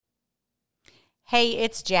Hey,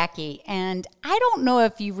 it's Jackie, and I don't know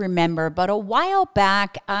if you remember, but a while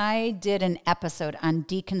back I did an episode on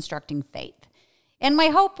deconstructing faith. And my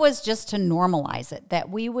hope was just to normalize it, that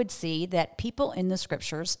we would see that people in the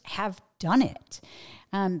scriptures have done it.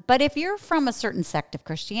 But if you're from a certain sect of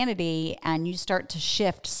Christianity and you start to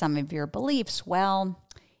shift some of your beliefs, well,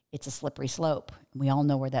 it's a slippery slope. We all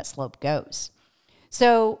know where that slope goes.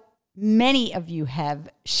 So many of you have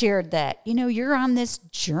shared that, you're on this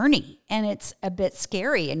journey and it's a bit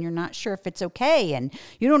scary and you're not sure if it's okay and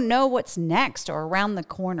you don't know what's next or around the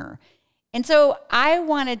corner. And so I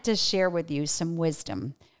wanted to share with you some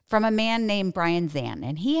wisdom from a man named Brian Zahnd.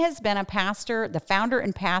 And he has been a pastor, the founder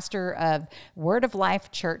and pastor of Word of Life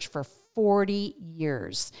Church for 40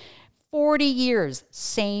 years. 40 years,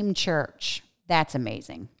 same church. That's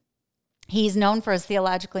amazing. He's known for his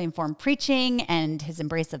theologically informed preaching and his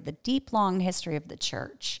embrace of the deep, long history of the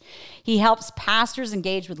church. He helps pastors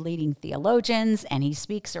engage with leading theologians, and he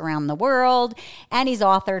speaks around the world, and he's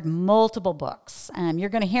authored multiple books. You're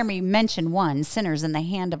going to hear me mention one, Sinners in the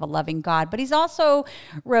Hand of a Loving God, but he's also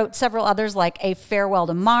wrote several others like A Farewell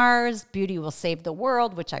to Mars, Beauty Will Save the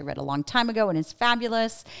World, which I read a long time ago and is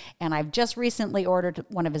fabulous, and I've just recently ordered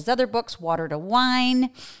one of his other books, Water to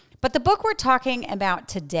Wine. But the book we're talking about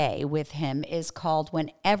today with him is called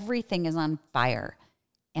When Everything is on Fire,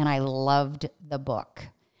 and I loved the book.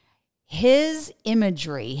 His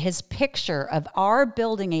imagery, his picture of our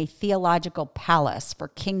building a theological palace for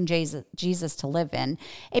King Jesus to live in,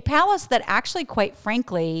 a palace that actually, quite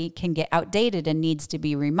frankly, can get outdated and needs to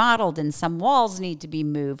be remodeled and some walls need to be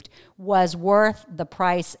moved, was worth the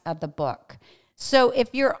price of the book. So if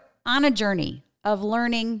you're on a journey of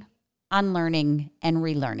learning, unlearning, and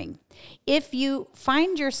relearning. If you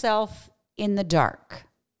find yourself in the dark,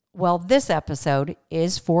 well, this episode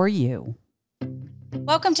is for you.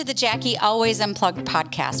 Welcome to the Jackie Always Unplugged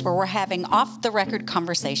podcast, where we're having off-the-record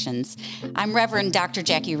conversations. I'm Reverend Dr.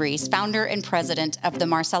 Jackie Reese, founder and president of the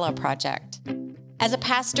Marcella Project. As a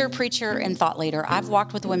pastor, preacher, and thought leader, I've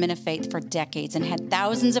walked with women of faith for decades and had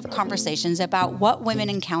thousands of conversations about what women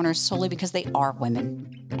encounter solely because they are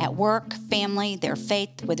women. At work, family, their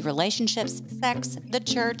faith, with relationships, sex, the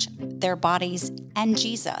church, their bodies, and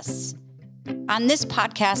Jesus. On this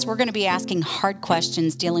podcast, we're going to be asking hard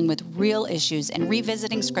questions, dealing with real issues, and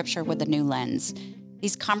revisiting scripture with a new lens.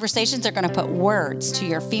 These conversations are going to put words to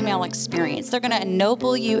your female experience. They're going to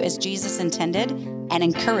ennoble you as Jesus intended and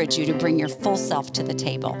encourage you to bring your full self to the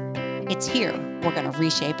table. It's here we're going to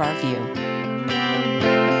reshape our view.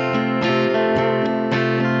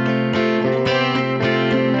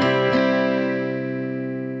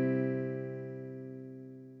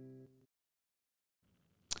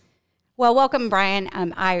 Well, welcome, Brian.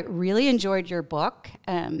 I really enjoyed your book.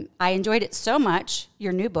 I enjoyed it so much,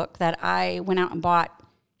 your new book, that I went out and bought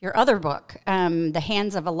your other book, The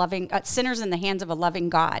Hands of a Loving Sinners in the Hands of a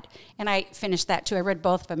Loving God, and I finished that too. I read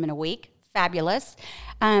both of them in a week. Fabulous.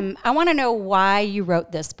 I want to know why you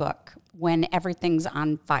wrote this book, When Everything's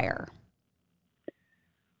on Fire.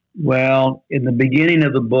 Well, in the beginning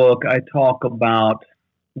of the book, I talk about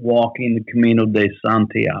walking the Camino de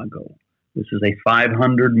Santiago. This is a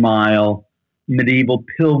 500-mile medieval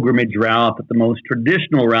pilgrimage route that the most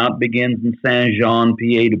traditional route begins in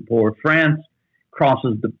Saint-Jean-Pied-de-Port, France,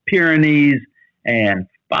 crosses the Pyrenees, and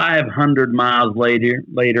 500 miles later,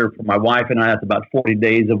 for my wife and I, that's about 40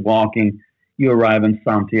 days of walking, you arrive in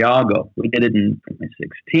Santiago. We did it in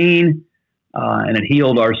 2016, and it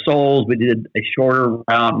healed our souls. We did a shorter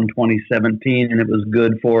route in 2017, and it was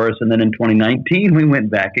good for us. And then in 2019, we went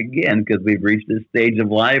back again because we've reached this stage of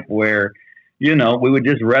life where, we would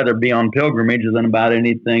just rather be on pilgrimage than about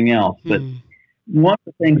anything else. But one of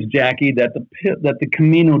the things, Jackie, that the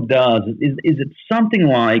Camino does is it's something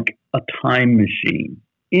like a time machine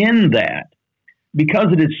in that,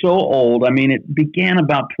 because it is so old. I mean, it began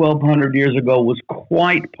about 1,200 years ago, was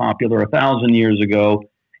quite popular 1,000 years ago.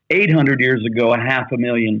 800 years ago,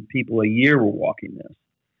 500,000 people a year were walking this.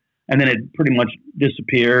 And then it pretty much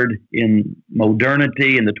disappeared in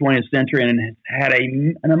modernity in the 20th century, and it has had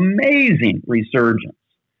an amazing resurgence.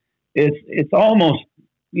 It's almost,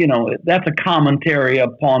 that's a commentary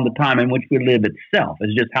upon the time in which we live itself.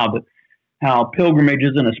 It's just how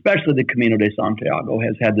pilgrimages, and especially the Camino de Santiago,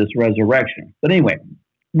 has had this resurrection. But anyway,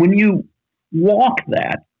 when you walk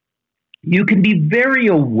that, you can be very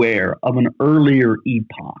aware of an earlier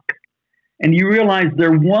epoch. And you realize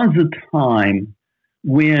there was a time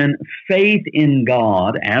when faith in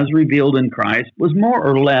God, as revealed in Christ, was more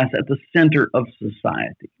or less at the center of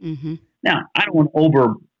society. Mm-hmm. Now, I don't want to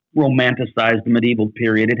over-romanticize the medieval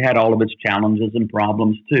period. It had all of its challenges and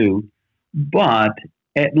problems too. But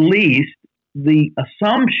at least the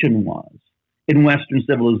assumption was in Western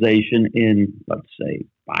civilization in, let's say,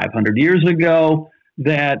 500 years ago,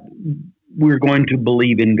 that we're going to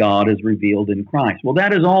believe in God as revealed in Christ. Well,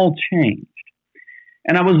 that has all changed.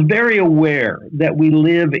 And I was very aware that we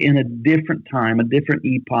live in a different time, a different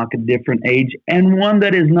epoch, a different age, and one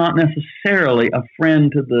that is not necessarily a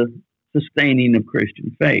friend to the sustaining of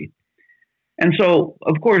Christian faith. And so,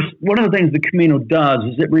 of course, one of the things the Camino does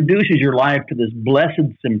is it reduces your life to this blessed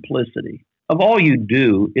simplicity of all you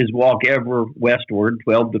do is walk ever westward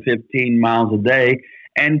 12 to 15 miles a day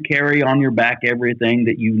and carry on your back everything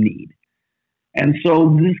that you need. And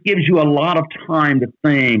so this gives you a lot of time to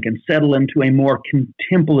think and settle into a more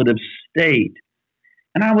contemplative state.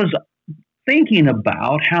 And I was thinking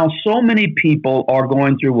about how so many people are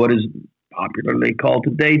going through what is popularly called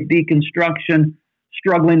today deconstruction,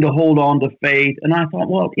 struggling to hold on to faith. And I thought,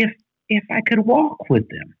 well, if I could walk with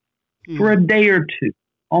them for a day or two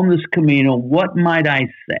on this Camino, what might I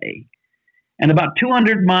say? And about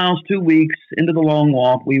 200 miles, 2 weeks into the long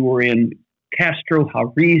walk, we were in Castro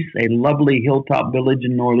Harris, a lovely hilltop village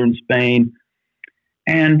in northern Spain.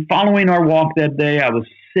 And following our walk that day, I was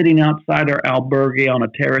sitting outside our albergue on a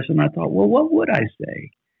terrace, and I thought, well, what would I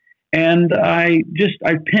say? And I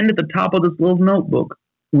pinned at the top of this little notebook,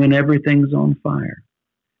 "When everything's on fire."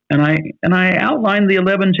 And I outlined the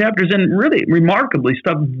 11 chapters and really remarkably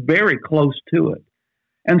stuck very close to it.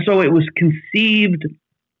 And so it was conceived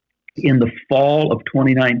in the fall of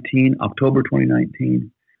 2019, October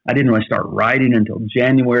 2019. I didn't really start writing until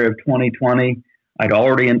January of 2020. I'd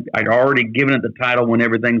already given it the title "When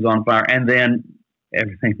Everything's on Fire," and then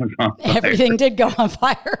everything was on fire. Everything did go on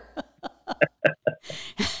fire.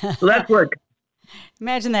 So that's where.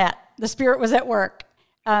 Imagine that. The Spirit was at work.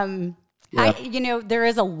 There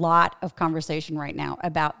is a lot of conversation right now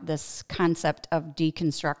about this concept of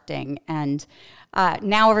deconstructing. And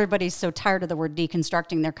now everybody's so tired of the word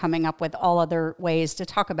deconstructing, they're coming up with all other ways to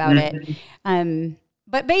talk about it.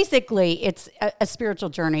 But basically, it's a spiritual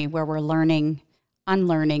journey where we're learning,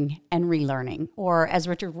 unlearning, and relearning. Or as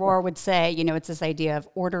Richard Rohr would say, it's this idea of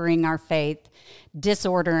ordering our faith,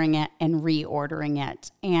 disordering it, and reordering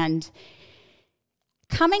it. And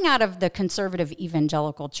coming out of the conservative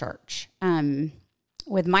evangelical church,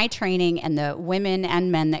 with my training and the women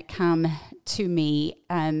and men that come to me,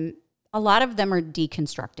 a lot of them are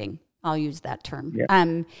deconstructing. I'll use that term. Yeah.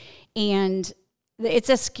 And it's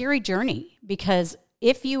a scary journey because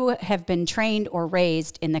if you have been trained or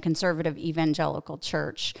raised in the conservative evangelical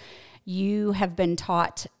church, you have been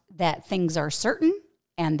taught that things are certain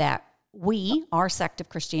and that our sect of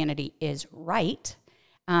Christianity is right.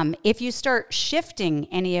 If you start shifting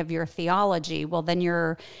any of your theology, well, then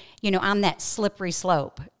you're, on that slippery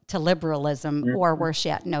slope to liberalism or worse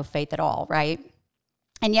yet, no faith at all, right?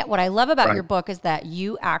 And yet what I love about your book is that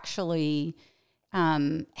you actually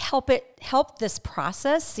help this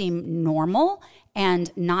process seem normal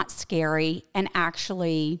and not scary and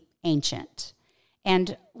actually ancient.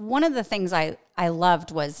 And one of the things I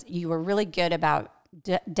loved was you were really good about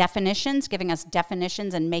definitions, giving us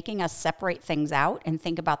definitions and making us separate things out and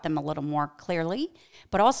think about them a little more clearly,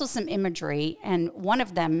 but also some imagery. And one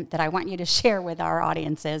of them that I want you to share with our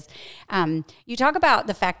audience is you talk about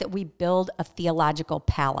the fact that we build a theological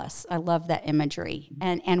palace. I love that imagery.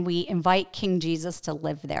 And we invite King Jesus to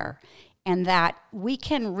live there, and that we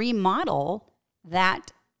can remodel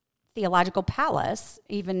that theological palace,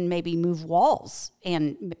 even maybe move walls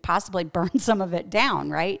and possibly burn some of it down,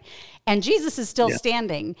 right? And Jesus is still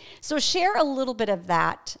standing. So share a little bit of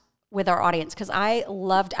that with our audience, because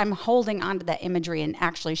I'm holding on to that imagery and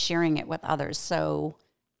actually sharing it with others. So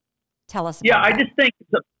tell us about that. I just think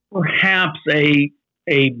that perhaps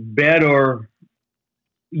a better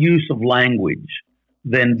use of language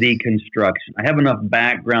than deconstruction. I have enough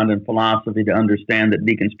background in philosophy to understand that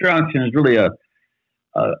deconstruction is really a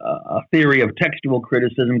theory of textual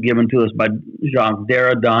criticism given to us by Jacques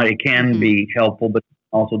Derrida. It can be helpful, but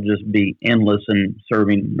also just be endless and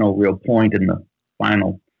serving no real point in the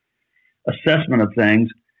final assessment of things.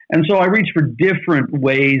 And so I reach for different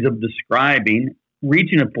ways of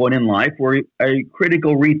reaching a point in life where a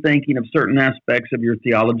critical rethinking of certain aspects of your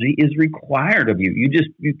theology is required of you.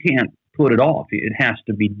 You can't put it off. It has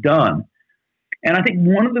to be done. And I think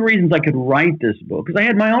one of the reasons I could write this book is I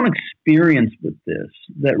had my own experience with this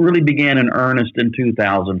that really began in earnest in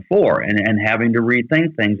 2004 and having to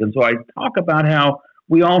rethink things. And so I talk about how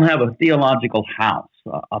we all have a theological house,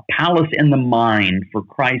 a palace in the mind for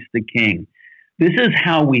Christ the King. This is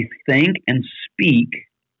how we think and speak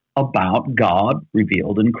about God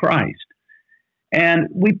revealed in Christ. And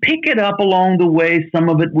we pick it up along the way. Some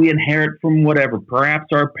of it we inherit from whatever, perhaps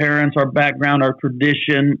our parents, our background, our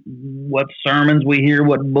tradition, what sermons we hear,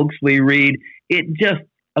 what books we read. It just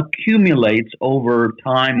accumulates over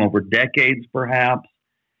time, over decades perhaps.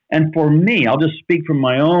 And for me, I'll just speak from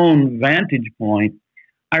my own vantage point.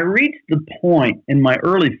 I reached the point in my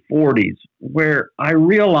early 40s where I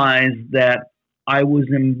realized that I was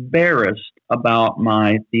embarrassed about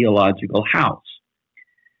my theological house.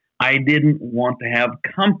 I didn't want to have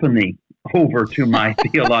company over to my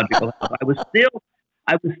theological house. I was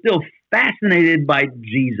still fascinated by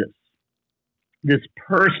Jesus, this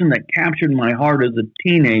person that captured my heart as a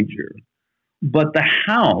teenager. But the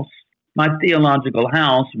house, my theological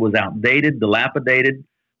house, was outdated, dilapidated.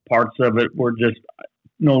 Parts of it were just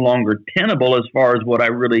no longer tenable as far as what I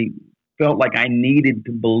really felt like I needed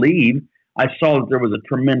to believe. I saw that there was a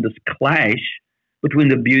tremendous clash between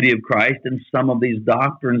the beauty of Christ and some of these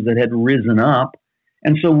doctrines that had risen up.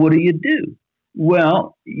 And so what do?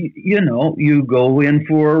 Well, you go in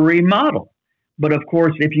for a remodel. But of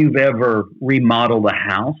course, if you've ever remodeled a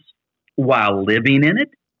house while living in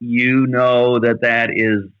it, you know that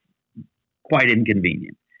is quite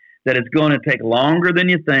inconvenient, that it's going to take longer than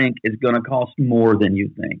you think, it's going to cost more than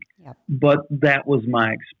you think. Yep. But that was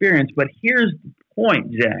my experience. But here's the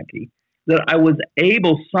point, Jackie, that I was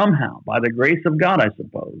able somehow, by the grace of God, I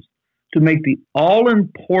suppose, to make the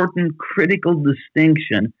all-important critical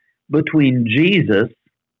distinction between Jesus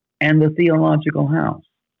and the theological house.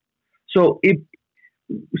 So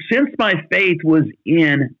since my faith was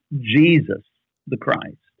in Jesus, the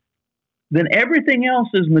Christ, then everything else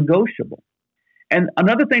is negotiable. And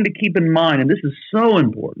another thing to keep in mind, and this is so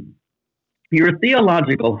important, your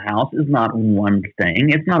theological house is not one thing.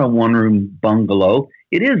 It's not a one-room bungalow.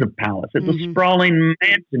 It is a palace. It's a sprawling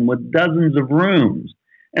mansion with dozens of rooms.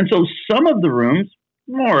 And so some of the rooms,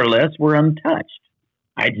 more or less, were untouched.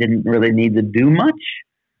 I didn't really need to do much.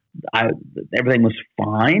 Everything was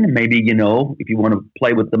fine. Maybe, if you want to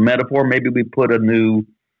play with the metaphor, maybe we put a new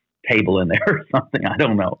table in there or something. I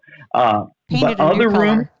don't know. Painted but a other new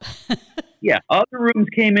rooms, color. other rooms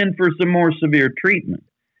came in for some more severe treatment.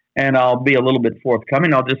 And I'll be a little bit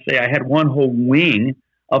forthcoming. I'll just say I had one whole wing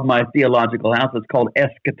of my theological house that's called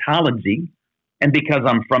eschatology. And because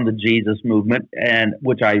I'm from the Jesus movement, and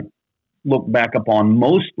which I look back upon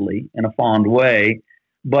mostly in a fond way,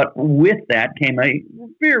 but with that came a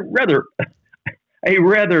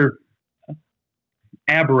rather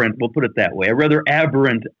aberrant, we'll put it that way, a rather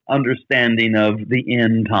aberrant understanding of the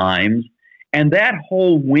end times. And that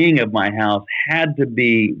whole wing of my house had to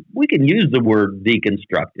be, we can use the word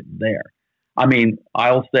deconstructed there. I mean,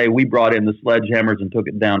 I'll say we brought in the sledgehammers and took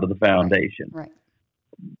it down to the foundation. Right.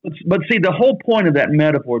 But see, the whole point of that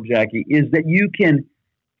metaphor, Jackie, is that you can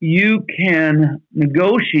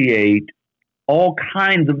negotiate all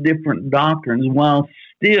kinds of different doctrines while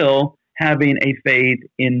still having a faith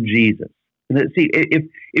in Jesus. See,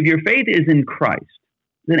 if your faith is in Christ,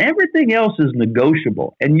 then everything else is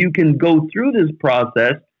negotiable, and you can go through this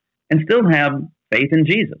process and still have faith in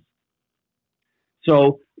Jesus.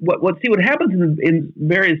 So what happens in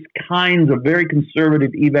various kinds of very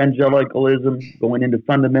conservative evangelicalism going into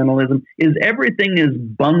fundamentalism is everything is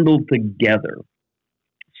bundled together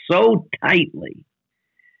so tightly,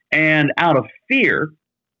 and out of fear,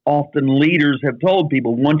 often leaders have told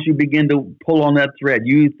people, once you begin to pull on that thread,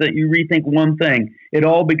 you rethink one thing, it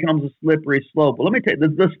all becomes a slippery slope. Well, let me tell you,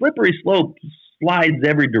 the slippery slope slides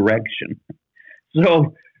every direction.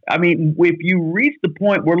 So, I mean, if you reach the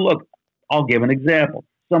point where, look, I'll give an example.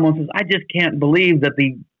 Someone says, I just can't believe that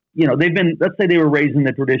let's say they were raised in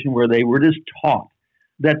the tradition where they were just taught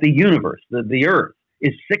that the universe, the earth,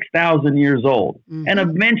 is 6,000 years old. Mm-hmm. And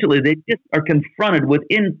eventually they just are confronted with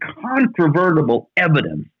incontrovertible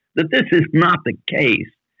evidence that this is not the case.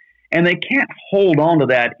 And they can't hold on to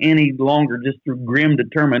that any longer just through grim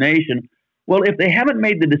determination. Well, if they haven't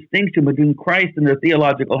made the distinction between Christ and their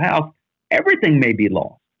theological house, everything may be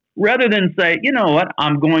lost. Rather than say, you know what,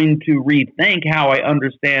 I'm going to rethink how I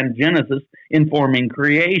understand Genesis informing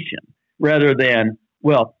creation. Rather than,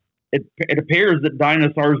 well, it appears that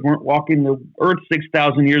dinosaurs weren't walking the earth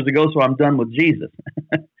 6,000 years ago, so I'm done with Jesus.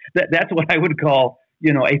 That's what I would call,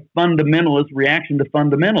 a fundamentalist reaction to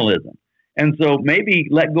fundamentalism. And so maybe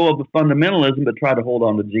let go of the fundamentalism, but try to hold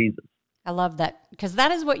on to Jesus. I love that, because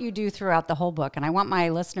that is what you do throughout the whole book. And I want my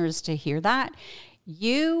listeners to hear that.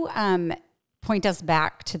 You point us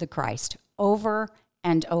back to the Christ over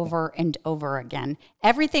and over and over again.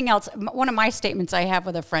 Everything else, one of my statements I have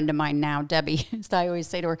with a friend of mine now, Debbie, is I always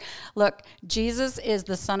say to her, look, Jesus is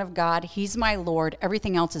the Son of God. He's my Lord.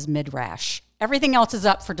 Everything else is midrash. Everything else is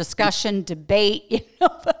up for discussion, debate,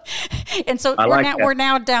 And so I like that. we're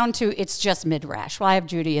now down to it's just midrash. Well, I have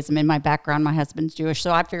Judaism in my background. My husband's Jewish,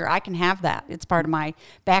 so I figure I can have that. It's part of my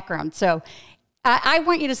background. So I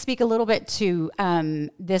want you to speak a little bit to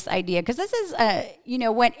this idea, because this is,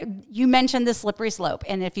 when you mentioned the slippery slope,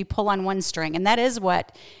 and if you pull on one string, and that is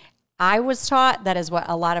what I was taught, that is what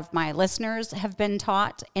a lot of my listeners have been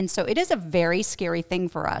taught, and so it is a very scary thing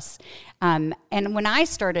for us. And when I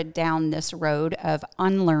started down this road of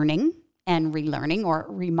unlearning and relearning, or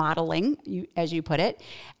remodeling, as you put it,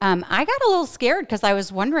 I got a little scared, because I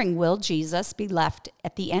was wondering, will Jesus be left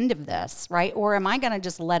at the end of this, right? Or am I going to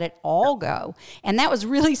just let it all go? And that was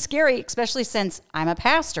really scary, especially since I'm a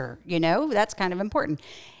pastor, that's kind of important.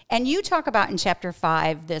 And you talk about in chapter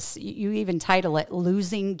 5, this, you even title it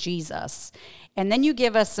Losing Jesus. And then you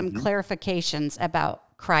give us some clarifications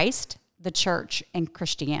about Christ, the church, and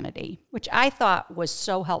Christianity, which I thought was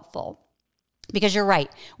so helpful. Because you're right,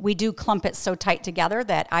 we do clump it so tight together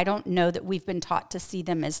that I don't know that we've been taught to see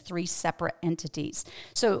them as three separate entities.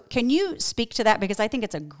 So can you speak to that? Because I think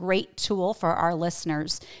it's a great tool for our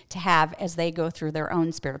listeners to have as they go through their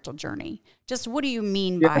own spiritual journey. Just what do you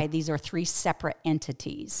mean by these are three separate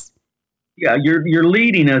entities? Yeah, you're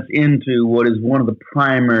leading us into what is one of the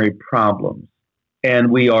primary problems. And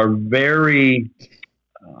we are very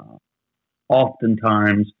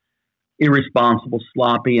oftentimes irresponsible,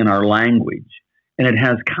 sloppy in our language, and it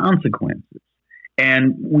has consequences.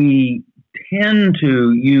 And we tend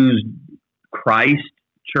to use Christ,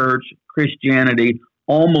 church, Christianity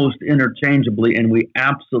almost interchangeably, and we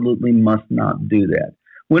absolutely must not do that.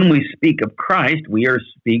 When we speak of Christ, we are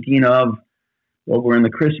speaking of, well, we're in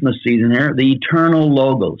the Christmas season here, the eternal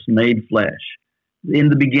Logos made flesh. In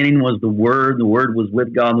the beginning was the Word was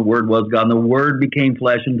with God, and the Word was God, and the Word became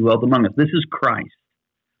flesh and dwelt among us. This is Christ.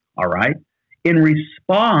 All right. In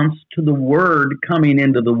response to the Word coming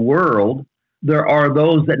into the world, there are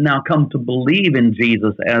those that now come to believe in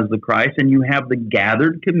Jesus as the Christ, and you have the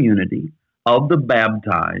gathered community of the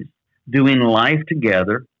baptized doing life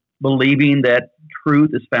together, believing that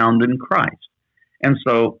truth is found in Christ. And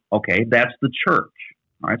so, okay, that's the church.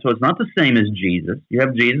 All right. So it's not the same as Jesus. You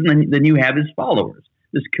have Jesus, and then you have his followers,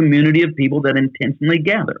 this community of people that intentionally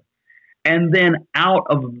gather. And then out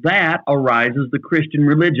of that arises the Christian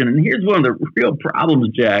religion. And here's one of the real problems,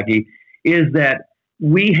 Jackie, is that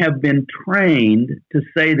we have been trained to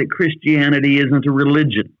say that Christianity isn't a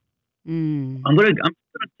religion. I'm going to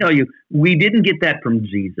tell you, we didn't get that from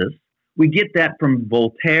Jesus. We get that from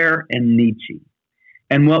Voltaire and Nietzsche.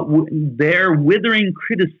 And their withering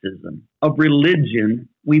criticism of religion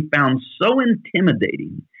we found so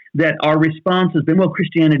intimidating that our response has been, well,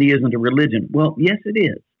 Christianity isn't a religion. Well, yes, it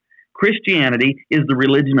is. Christianity is the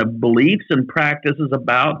religion of beliefs and practices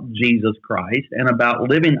about Jesus Christ and about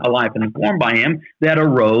living a life informed by him that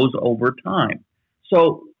arose over time.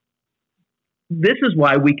 So this is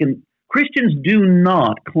why Christians do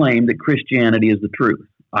not claim that Christianity is the truth.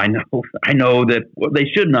 I know that they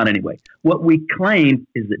should not anyway. What we claim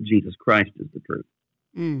is that Jesus Christ is the truth.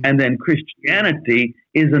 And then Christianity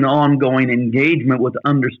is an ongoing engagement with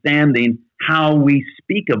understanding how we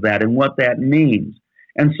speak of that and what that means.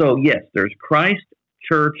 And so, yes, there's Christ,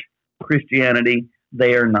 church, Christianity.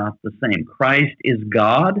 They are not the same. Christ is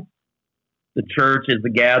God. The church is the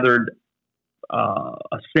gathered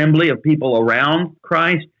assembly of people around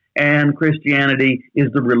Christ. And Christianity is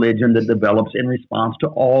the religion that develops in response to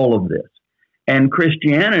all of this. And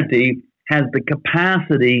Christianity has the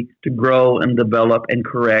capacity to grow and develop and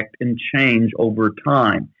correct and change over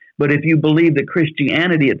time. But if you believe that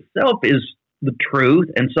Christianity itself is the truth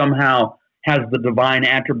and somehow has the divine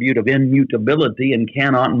attribute of immutability and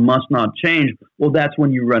cannot and must not change, well, that's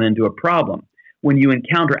when you run into a problem. When you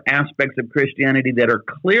encounter aspects of Christianity that are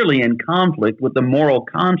clearly in conflict with the moral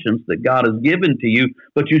conscience that God has given to you,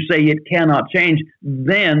 but you say it cannot change,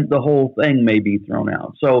 then the whole thing may be thrown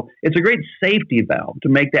out. So it's a great safety valve to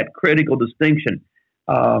make that critical distinction.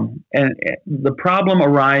 And the problem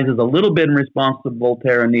arises a little bit in response to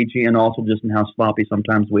Voltaire and Nietzsche, and also just in how sloppy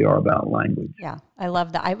sometimes we are about language. Yeah, I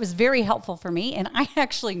love that. It was very helpful for me, and I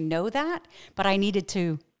actually know that, but I needed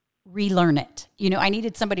to relearn it. I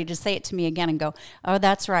needed somebody to say it to me again and go, oh,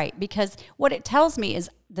 that's right. Because what it tells me is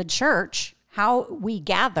the church, how we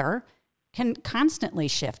gather, can constantly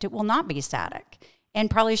shift. It will not be static,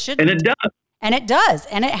 and probably shouldn't. And it does. And it does,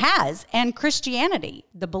 and it has. And Christianity,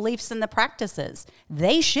 the beliefs and the practices,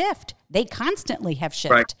 they shift. They constantly have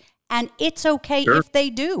shifted. Right. And it's okay if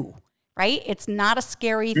they do, right? It's not a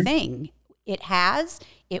scary thing. It has,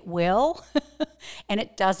 it will, and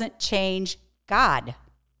it doesn't change God.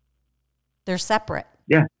 They're separate.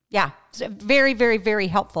 Yeah. Yeah. So very, very, very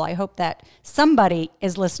helpful. I hope that somebody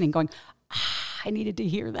is listening going, I needed to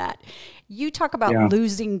hear that. You talk about Yeah.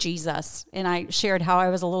 losing Jesus, and I shared how I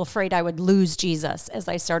was a little afraid I would lose Jesus as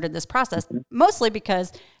I started this process, mostly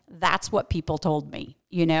because that's what people told me,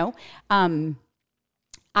 you know?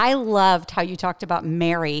 I loved how you talked about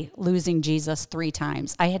Mary losing Jesus 3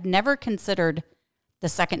 times. I had never considered the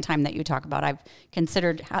second time that you talk about. I've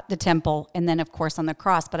considered the temple and then, of course, on the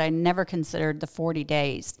cross, but I never considered the 40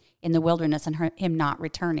 days in the wilderness and him not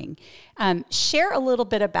returning. Share a little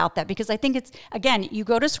bit about that, because I think it's, again, you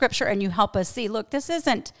go to Scripture and you help us see, look, this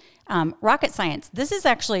isn't rocket science. This is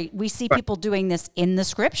actually, we see people doing this in the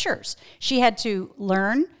Scriptures. She had to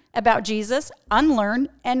learn about Jesus, unlearn,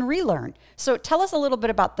 and relearn. So tell us a little bit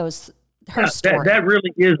about her story. That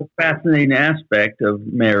really is a fascinating aspect of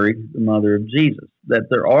Mary, the mother of Jesus, that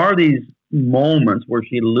there are these moments where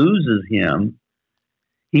she loses him.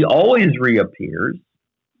 He always reappears.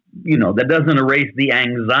 You know, that doesn't erase the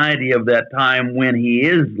anxiety of that time when he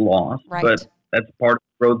is lost, Right. but that's part of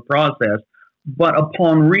the growth process. But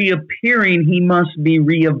upon reappearing, he must be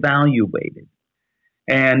reevaluated.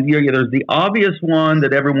 And there's the obvious one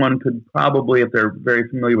that everyone could probably, if they're very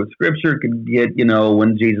familiar with Scripture, could get,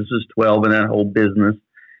 when Jesus was 12 and that whole business,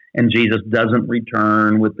 and Jesus doesn't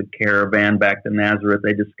return with the caravan back to Nazareth.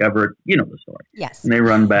 They discover it, the story. Yes. And they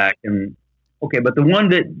run back but the one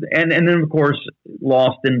that, and then of course,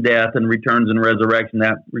 lost in death and returns in resurrection,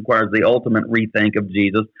 that requires the ultimate rethink of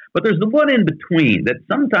Jesus. But there's the one in between that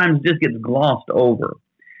sometimes just gets glossed over.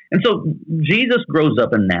 And so Jesus grows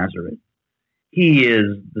up in Nazareth. He is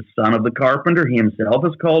the son of the carpenter. He himself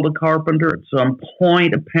is called a carpenter. At some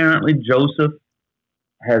point, apparently, Joseph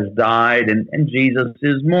has died, and Jesus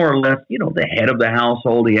is more or less, the head of the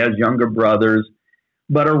household. He has younger brothers.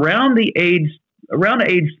 But around age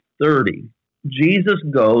 30, Jesus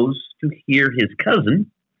goes to hear his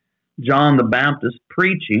cousin, John the Baptist,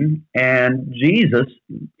 preaching, and Jesus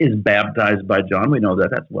is baptized by John. We know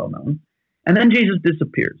that. That's well known. And then Jesus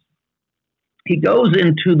disappears. He goes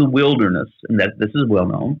into the wilderness, and this is well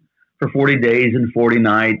known, for 40 days and 40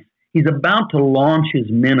 nights. He's about to launch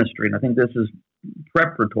his ministry, and I think this is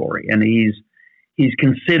preparatory, and he's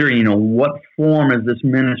considering, what form is this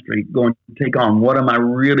ministry going to take on? What am I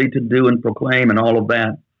really to do and proclaim and all of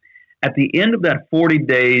that? At the end of that 40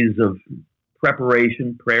 days of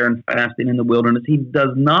preparation, prayer, and fasting in the wilderness, he does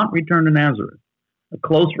not return to Nazareth. A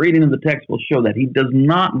close reading of the text will show that. He does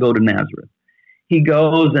not go to Nazareth. He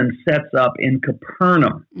goes and sets up in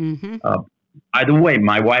Capernaum. Mm-hmm. By the way,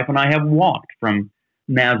 my wife and I have walked from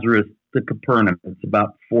Nazareth to Capernaum. It's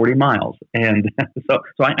about 40 miles. And so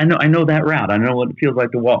I know that route. I know what it feels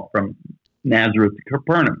like to walk from Nazareth to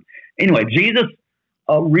Capernaum. Anyway, Jesus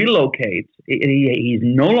relocates. He's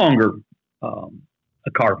no longer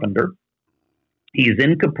a carpenter. He's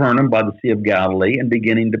in Capernaum by the Sea of Galilee and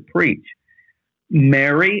beginning to preach.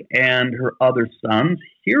 Mary and her other sons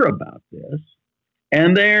hear about this,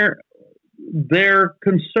 and they're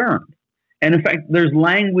concerned. And in fact, there's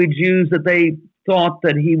language used that they thought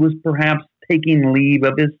that he was perhaps taking leave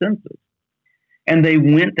of his senses. And they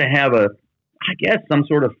went to have some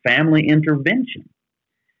sort of family intervention.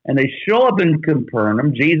 And they show up in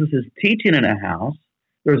Capernaum. Jesus is teaching in a house.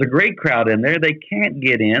 There's a great crowd in there. They can't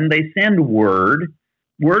get in. They send word.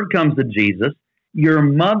 Word comes to Jesus. Your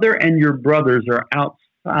mother and your brothers are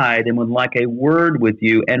outside and would like a word with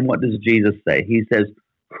you. And what does Jesus say? He says,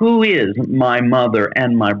 who is my mother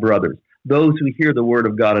and my brothers? Those who hear the word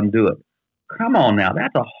of God and do it. Come on now.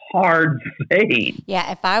 That's a hard saying.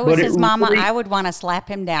 Yeah, if I was his mama, I would want to slap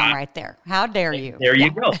him down right there. How dare you? There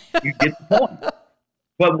you go. You get the point.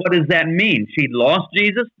 But what does that mean? She'd lost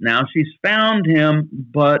Jesus. Now she's found him,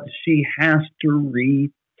 but she has to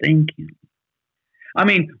rethink him. I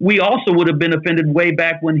mean, we also would have been offended way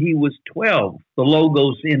back when he was 12, the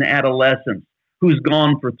Logos in adolescence, who's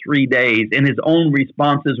gone for 3 days. And his own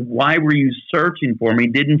response is, why were you searching for me?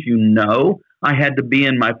 Didn't you know I had to be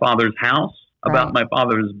in my father's house about my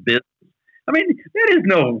father's business? I mean, that is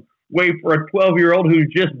no way for a 12-year-old who's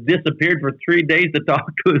just disappeared for 3 days to talk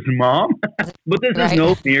to his mom. But this is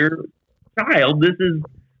no mere child. This is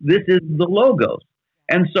the Logos.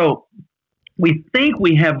 And so we think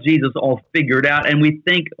we have Jesus all figured out, and we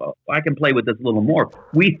think, I can play with this a little more.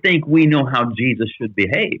 We think we know how Jesus should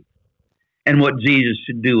behave and what Jesus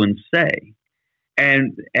should do and say.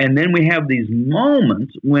 And then we have these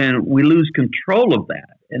moments when we lose control of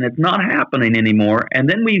that, and it's not happening anymore. And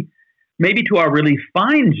then we, maybe to our relief,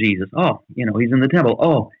 find Jesus. Oh, he's in the temple.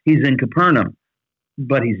 Oh, he's in Capernaum,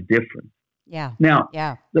 but he's different. Yeah. Now,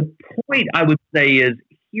 the point I would say is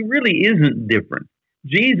he really isn't different.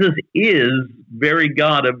 Jesus is very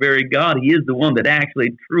God of very God. He is the one that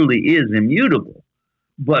actually truly is immutable.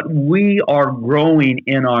 but we are growing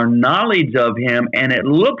in our knowledge of him, and it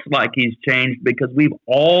looks like he's changed because we've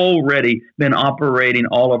already been operating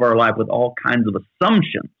all of our life with all kinds of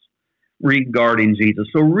assumptions regarding Jesus.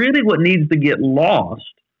 So really what needs to get lost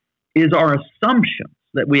is our assumptions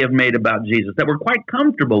that we have made about Jesus that we're quite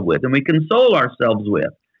comfortable with and we console ourselves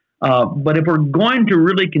with. But if we're going to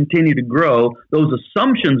really continue to grow, those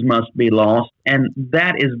assumptions must be lost, and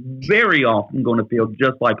that is very often going to feel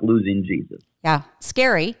just like losing Jesus. Yeah,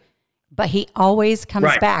 scary, but he always comes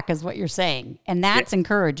Right. back, is what you're saying. And that's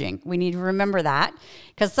encouraging. We need to remember that,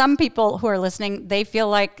 because some people who are listening, they feel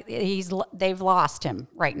like they've lost him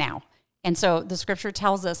right now. And so the scripture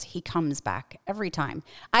tells us he comes back every time.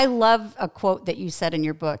 I love a quote that you said in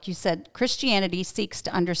your book. You said, Christianity seeks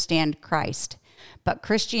to understand Christ, but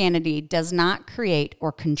Christianity does not create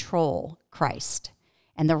or control Christ.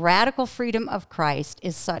 And the radical freedom of Christ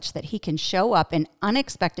is such that he can show up in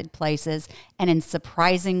unexpected places and in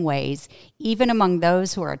surprising ways, even among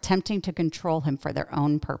those who are attempting to control him for their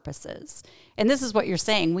own purposes. And this is what you're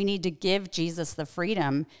saying. We need to give Jesus the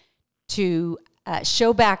freedom to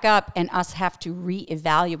show back up, and us have to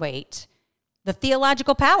reevaluate the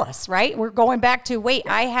theological palace, right? We're going back to, wait,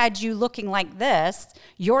 I had you looking like this.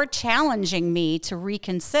 You're challenging me to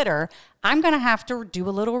reconsider. I'm going to have to do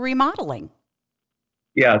a little remodeling.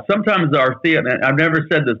 Yeah, sometimes and I've never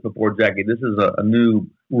said this before, Jackie. This is a new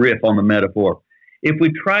riff on the metaphor. If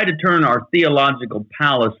we try to turn our theological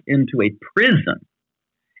palace into a prison,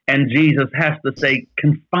 and Jesus has to say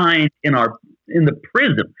confined in the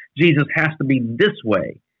prison, Jesus has to be this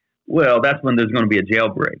way. Well, that's when there's going to be a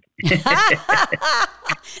jailbreak.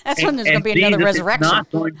 That's when there's going to be another resurrection. Is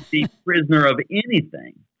not going to be prisoner of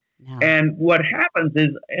anything. No. And what happens is,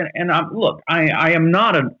 I am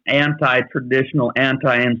not an anti-traditional,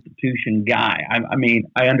 anti-institution guy. I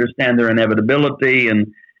mean, I understand their inevitability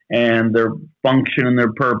and their function and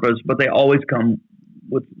their purpose, but they always come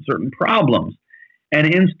with certain problems.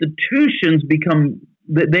 And institutions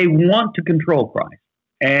they want to control Christ.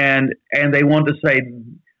 And they want to say,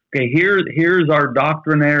 okay, here's our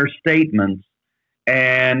doctrinaire statements,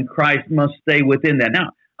 and Christ must stay within that.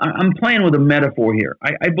 Now, I'm playing with a metaphor here.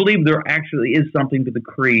 I believe there actually is something to the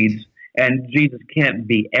creeds, and Jesus can't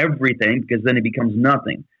be everything because then he becomes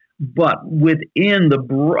nothing. But within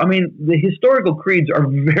the historical creeds are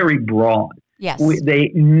very broad. Yes.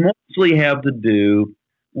 They mostly have to do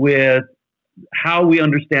with how we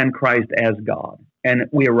understand Christ as God. And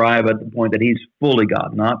we arrive at the point that he's fully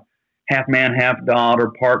God, not half man, half God,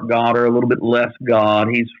 or part God, or a little bit less God.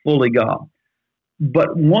 He's fully God.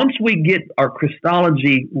 But once we get our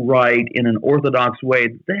Christology right in an orthodox way,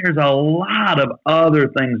 there's a lot of other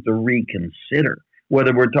things to reconsider,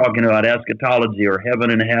 whether we're talking about eschatology or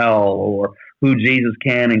heaven and hell or who Jesus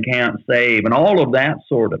can and can't save and all of that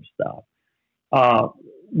sort of stuff.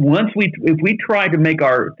 If we try to make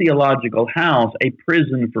our theological house a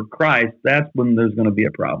prison for Christ, that's when there's going to be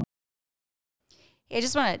a problem. I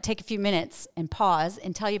just want to take a few minutes and pause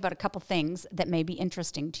and tell you about a couple things that may be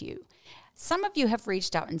interesting to you. Some of you have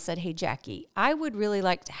reached out and said, hey, Jackie, I would really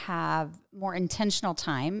like to have more intentional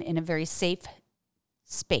time in a very safe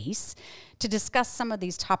space to discuss some of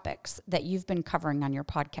these topics that you've been covering on your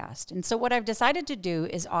podcast. And so what I've decided to do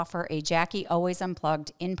is offer a Jackie Always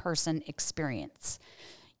Unplugged in-person experience.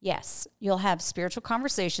 Yes, you'll have spiritual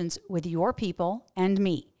conversations with your people and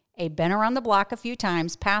me, a been around the block a few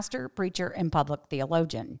times pastor, preacher, and public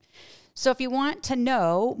theologian. So if you want to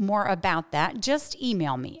know more about that, just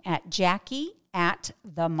email me at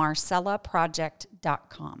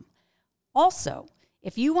jackie@themarcellaproject.com. Also,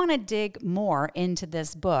 if you want to dig more into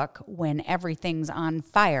this book, When Everything's on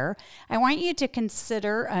Fire, I want you to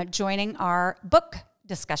consider joining our book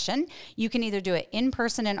discussion. You can either do it in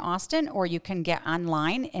person in Austin, or you can get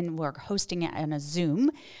online, and we're hosting it on a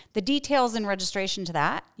Zoom. The details and registration to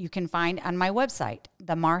that you can find on my website,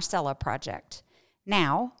 The Marcella Project.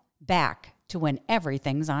 Now, back to When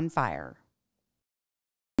Everything's on Fire.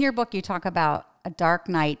 In your book, you talk about a dark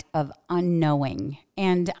night of unknowing.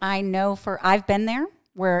 And I know I've been there,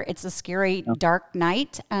 where it's a scary, dark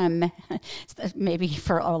night, maybe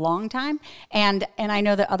for a long time. And I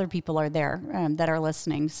know that other people are there that are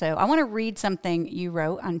listening. So I want to read something you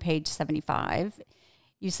wrote on page 75.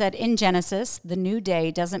 You said, in Genesis, the new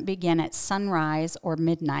day doesn't begin at sunrise or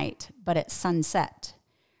midnight, but at sunset.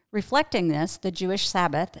 Reflecting this, the Jewish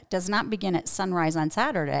Sabbath does not begin at sunrise on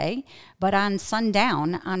Saturday, but on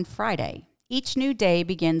sundown on Friday. Each new day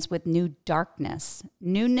begins with new darkness.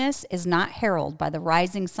 Newness is not heralded by the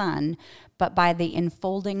rising sun, but by the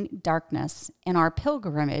enfolding darkness. In our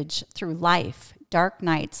pilgrimage through life, dark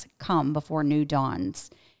nights come before new dawns.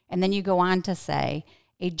 And then you go on to say,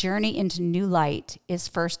 A journey into new light is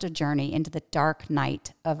first a journey into the dark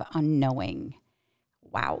night of unknowing.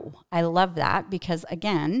 Wow. I love that because,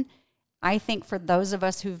 again, I think for those of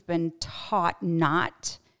us who've been taught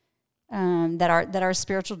not that our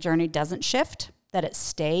spiritual journey doesn't shift, that it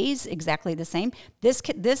stays exactly the same.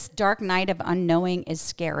 This dark night of unknowing is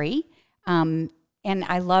scary, and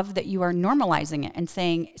I love that you are normalizing it and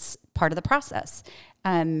saying it's part of the process.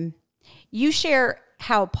 You share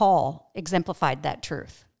how Paul exemplified that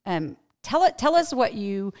truth. Tell us what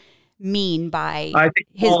you mean by I think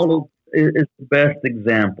Paul is the best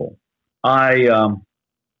example. I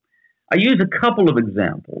use a couple of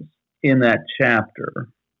examples in that chapter.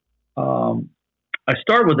 I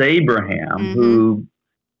start with Abraham,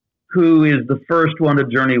 who is the first one to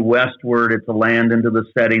journey westward. It's a land into the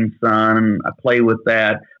setting sun. I play with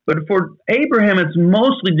that. But for Abraham, it's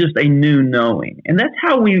mostly just a new knowing. And that's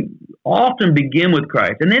how we often begin with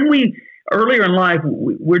Christ. And then earlier in life,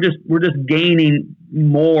 we're just gaining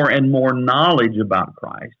more and more knowledge about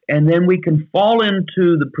Christ. And then we can fall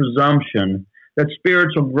into the presumption that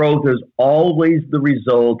spiritual growth is always the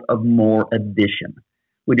result of more addition.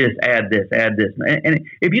 We just add this. And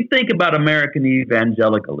if you think about American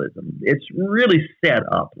evangelicalism, it's really set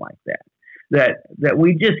up like that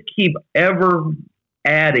we just keep ever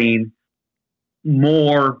adding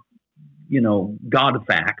more, God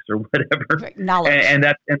facts or whatever. Knowledge. And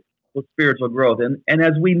that's spiritual growth. And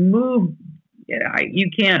as we move, I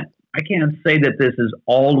can't say that this is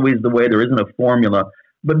always the way. There isn't a formula.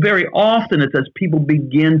 But very often it's as people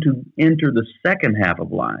begin to enter the second half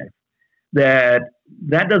of life that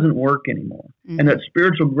doesn't work anymore. Mm-hmm. And that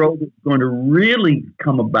spiritual growth is going to really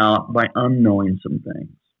come about by unknowing some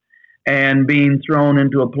things and being thrown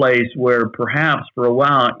into a place where perhaps for a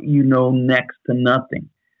while next to nothing.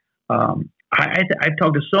 I've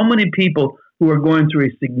talked to so many people who are going through a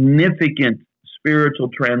significant spiritual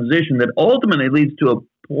transition that ultimately leads to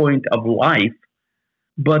a point of life.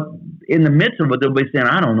 But in the midst of it, they'll be saying,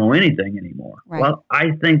 I don't know anything anymore. Right. Well,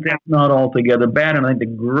 I think that's not altogether bad. And I think the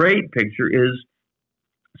great picture is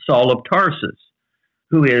Saul of Tarsus,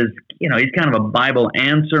 who is, he's kind of a Bible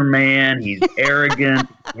answer man. He's arrogant.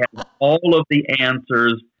 He has all of the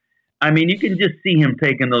answers. I mean, you can just see him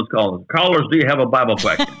taking those callers. Callers, do you have a Bible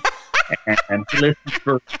question? And he listens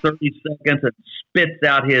for 30 seconds and spits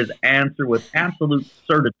out his answer with absolute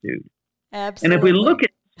certitude. Absolutely. And if we look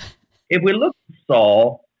at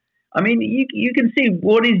Saul, I mean, you can see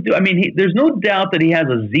what he's doing. I mean, there's no doubt that he has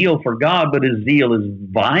a zeal for God, but his zeal is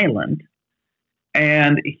violent.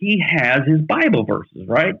 And he has his Bible verses,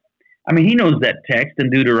 right? I mean, he knows that text in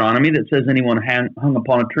Deuteronomy that says anyone hung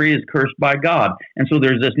upon a tree is cursed by God. And so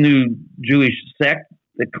there's this new Jewish sect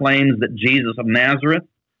that claims that Jesus of Nazareth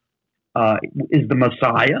is the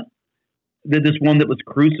Messiah, this one that was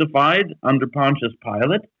crucified under Pontius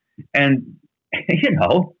Pilate. And,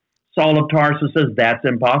 Saul of Tarsus says, that's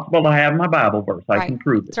impossible. I have my Bible verse. I can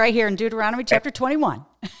prove it. It's right here in Deuteronomy chapter 21.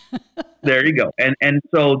 There you go. And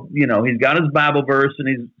so, he's got his Bible verse and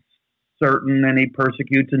he's certain, and he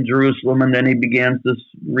persecutes in Jerusalem, and then he begins to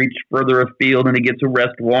reach further afield, and he gets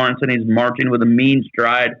arrest warrants, and he's marching with a mean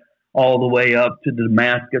stride all the way up to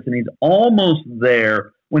Damascus, and he's almost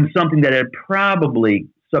there when something that had probably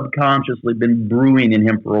subconsciously been brewing in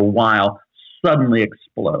him for a while suddenly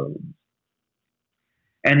explodes.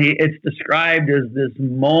 And it's described as this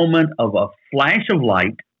moment of a flash of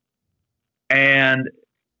light and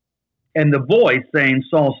the voice saying,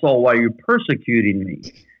 Saul, Saul, why are you persecuting me?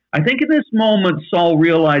 I think in this moment, Saul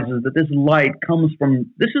realizes that this light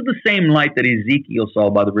this is the same light that Ezekiel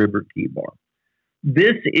saw by the river Kibar.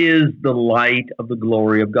 This is the light of the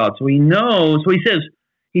glory of God. So he knows, so he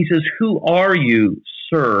says, who are you,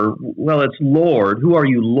 sir? Well, it's Lord. Who are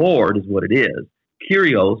you, Lord, is what it is.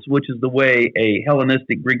 Kyrios, which is the way a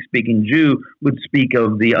Hellenistic Greek-speaking Jew would speak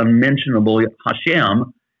of the unmentionable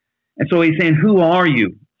Hashem. And so he's saying, who are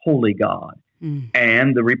you, holy God?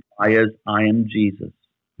 And the reply is, I am Jesus,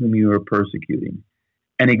 whom you are persecuting.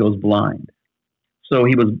 And he goes blind. So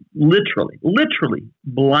he was literally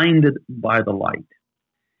blinded by the light.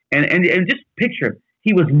 And just picture,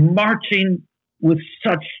 he was marching with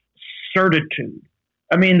such certitude.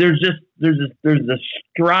 I mean, there's a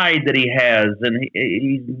stride that he has, and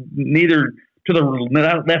he's neither to the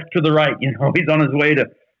left to the right. He's on his way to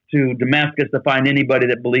Damascus to find anybody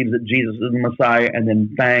that believes that Jesus is the Messiah, and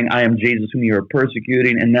then bang, I am Jesus whom you are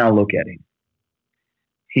persecuting. And now look at him.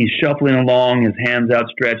 He's shuffling along, his hands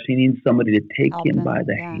outstretched. He needs somebody to take him by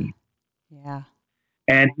the hand. Yeah.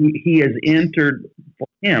 And he has entered, for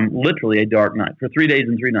him, literally a dark night. For 3 days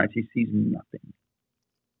and 3 nights, he sees nothing.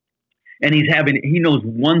 And he knows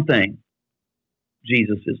one thing: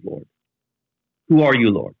 Jesus is Lord. Who are you,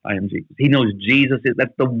 Lord? I am Jesus. He knows Jesus is,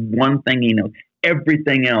 that's the one thing he knows.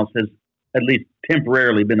 Everything else has at least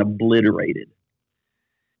temporarily been obliterated.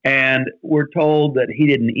 And we're told that he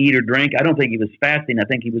didn't eat or drink. I don't think he was fasting. I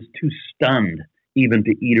think he was too stunned even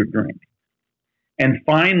to eat or drink. And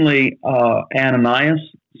finally, Ananias,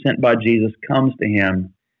 sent by Jesus, comes to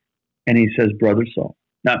him and he says, Brother Saul.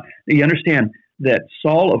 Now, you understand that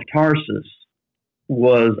Saul of Tarsus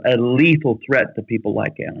was a lethal threat to people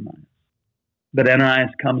like Ananias. But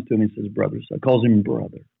Ananias comes to him and says, Brother Saul, calls him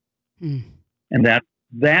brother. Mm. And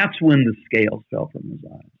that's when the scales fell from his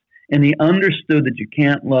eyes. And he understood that you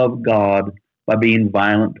can't love God by being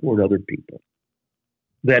violent toward other people.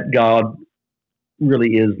 That God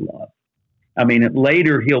really is love. I mean,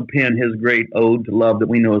 later he'll pen his great ode to love that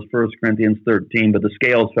we know as 1 Corinthians 13, but the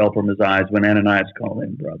scales fell from his eyes when Ananias called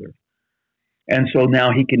him brother. And so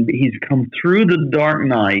now he's come through the dark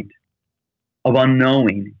night of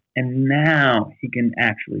unknowing, and now he can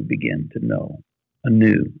actually begin to know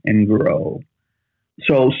anew and grow.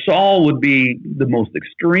 So Saul would be the most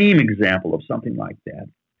extreme example of something like that.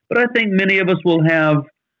 But I think many of us will have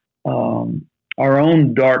our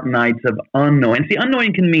own dark nights of unknowing. See,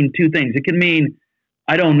 unknowing can mean two things. It can mean,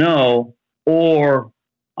 I don't know, or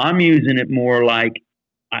I'm using it more like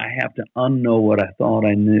I have to unknow what I thought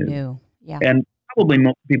I knew. Yeah. And probably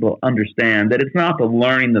most people understand that it's not the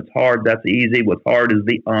learning that's hard, that's easy. What's hard is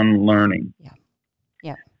the unlearning.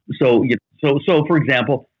 Yeah. So for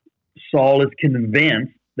example, Saul is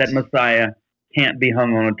convinced that Messiah can't be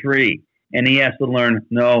hung on a tree. And he has to learn,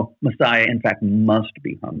 no, Messiah, in fact, must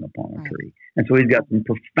be hung upon a tree. And so he's got some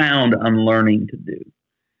profound unlearning to do.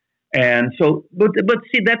 And so, but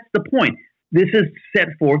see, that's the point. This is set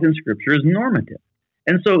forth in Scripture as normative.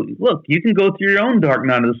 And so, look, you can go through your own dark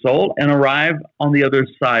night of the soul and arrive on the other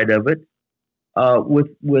side of it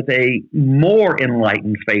with a more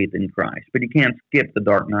enlightened faith in Christ. But you can't skip the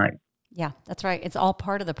dark night. Yeah, that's right. It's all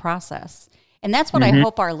part of the process. And that's what I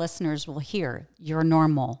hope our listeners will hear. You're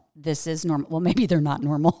normal. This is normal. Well, maybe they're not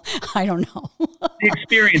normal. I don't know. The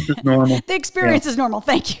experience is normal. The experience is normal.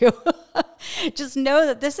 Thank you. Just know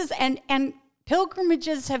that this is, and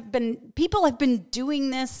pilgrimages people have been doing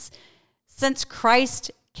this since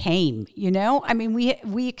Christ came, you know? I mean,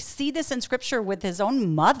 we see this in Scripture with his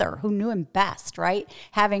own mother who knew him best, right?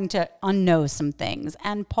 Having to unknow some things.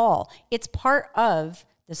 And Paul, it's part of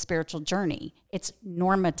the spiritual journey. It's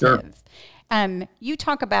normative. Sure. You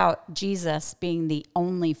talk about Jesus being the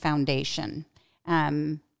only foundation.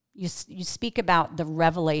 You speak about the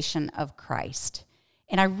revelation of Christ.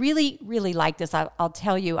 And I really, really like this. I'll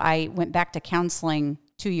tell you, I went back to counseling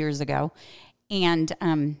 2 years ago. And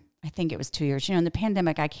I think it was 2 years. You know, in the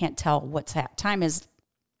pandemic, I can't tell what's happening. Time is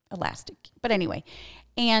elastic. But anyway.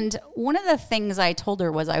 And one of the things I told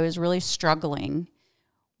her was I was really struggling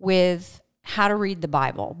with how to read the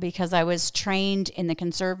Bible because I was trained in the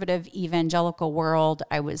conservative evangelical world.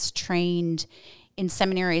 I was trained in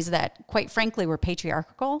seminaries that, quite frankly, were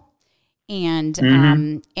patriarchal. And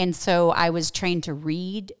so I was trained to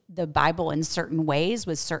read the Bible in certain ways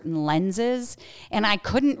with certain lenses. And I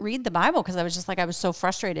couldn't read the Bible because I was just like, I was so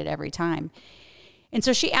frustrated every time. And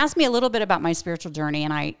so she asked me a little bit about my spiritual journey,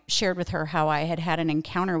 and I shared with her how I had an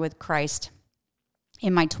encounter with Christ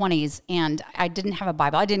in my 20s, and I didn't have a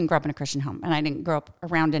Bible. I didn't grow up in a Christian home, and I didn't grow up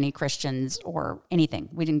around any Christians or anything.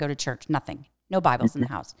 We didn't go to church, nothing. No Bibles in the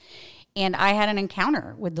house. And I had an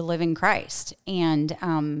encounter with the living Christ. And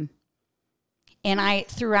I,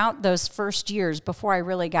 throughout those first years, before I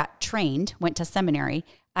really got trained, went to seminary,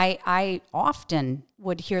 I often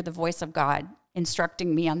would hear the voice of God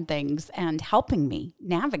instructing me on things and helping me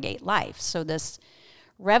navigate life. So this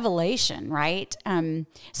revelation, right?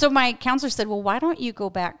 So my counselor said, well, why don't you go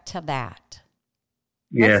back to that?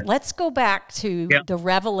 Yeah. Let's go back to the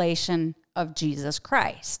revelation of Jesus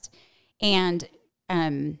Christ. And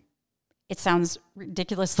it sounds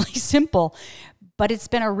ridiculously simple, but it's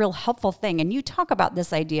been a real helpful thing. And you talk about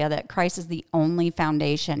this idea that Christ is the only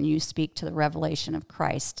foundation. You speak to the revelation of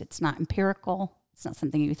Christ. It's not empirical. It's not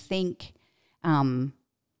something you think.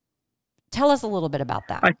 Tell us a little bit about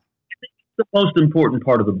that. The most important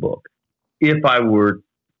part of the book, if I were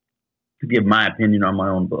to give my opinion on my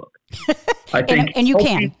own book. I think and you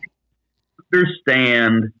can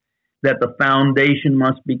understand that the foundation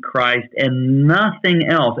must be Christ and nothing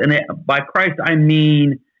else. And by Christ, I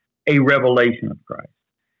mean a revelation of Christ.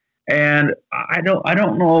 And I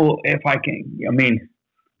don't know if I can. I mean,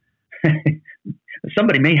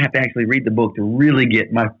 somebody may have to actually read the book to really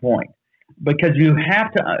get my point, because you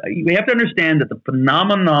have to understand that the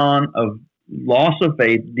phenomenon of loss of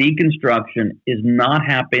faith, deconstruction, is not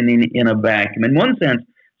happening in a vacuum. In one sense,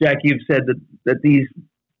 Jack, you've said that these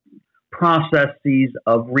processes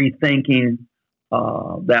of rethinking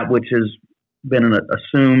that which has been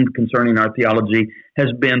assumed concerning our theology has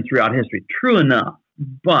been throughout history. True enough,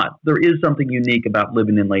 but there is something unique about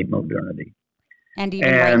living in late modernity. And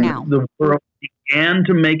even right And now. the world began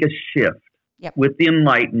to make a shift Yep. with the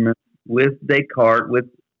Enlightenment, with Descartes, with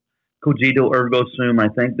cogito ergo sum, I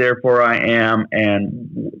think, therefore I am, and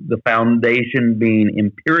the foundation being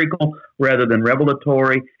empirical rather than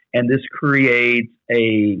revelatory. And this creates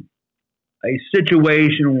a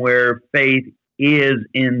situation where faith is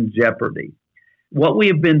in jeopardy. What we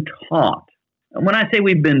have been taught, and when I say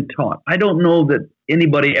we've been taught, I don't know that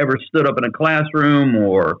anybody ever stood up in a classroom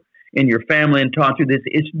or in your family and taught you this.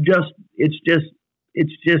 It's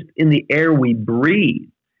just in the air we breathe.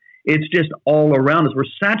 It's just all around us. We're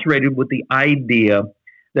saturated with the idea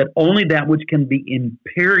that only that which can be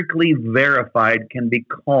empirically verified can be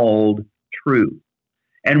called true.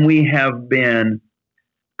 And we have been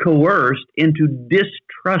coerced into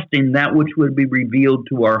distrusting that which would be revealed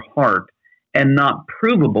to our heart and not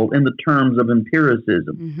provable in the terms of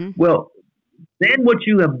empiricism. Mm-hmm. Well, then what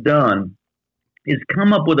you have done is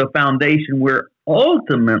come up with a foundation where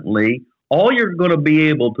ultimately all you're going to be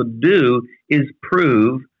able to do is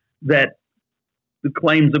prove that the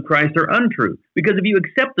claims of Christ are untrue. Because if you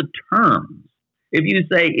accept the terms, if you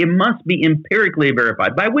say it must be empirically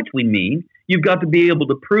verified, by which we mean you've got to be able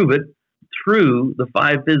to prove it through the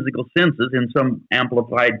five physical senses in some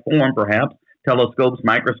amplified form, perhaps, telescopes,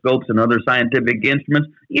 microscopes, and other scientific instruments.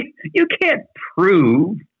 You can't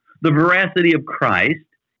prove the veracity of Christ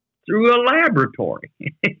through a laboratory.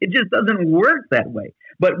 It just doesn't work that way.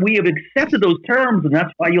 But we have accepted those terms, and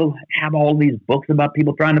that's why you'll have all these books about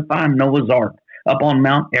people trying to find Noah's Ark up on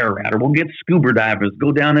Mount Ararat, or we'll get scuba divers,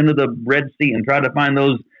 go down into the Red Sea and try to find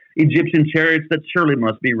those Egyptian chariots that surely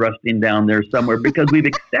must be rusting down there somewhere, because we've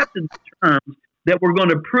accepted the terms that we're going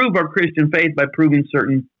to prove our Christian faith by proving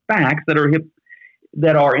certain facts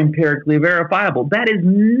that are empirically verifiable. That is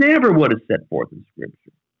never what is set forth in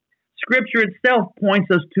Scripture. Scripture itself points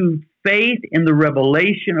us to faith in the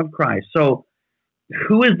revelation of Christ. So,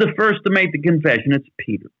 who is the first to make the confession? It's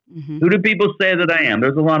Peter. Mm-hmm. Who do people say that I am?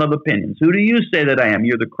 There's a lot of opinions. Who do you say that I am?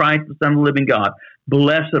 You're the Christ, the Son of the living God.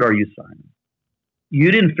 Blessed are you, Simon. You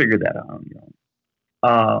didn't figure that out on your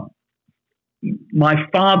own. My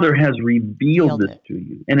Father has revealed this to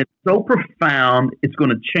you. And it's so profound, it's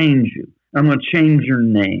going to change you. I'm going to change your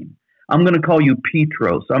name. I'm going to call you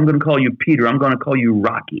Petros. I'm going to call you Peter. I'm going to call you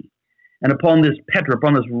Rocky. And upon this Petra,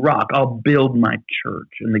 upon this rock, I'll build my church.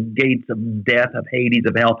 And the gates of death, of Hades,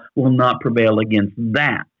 of hell will not prevail against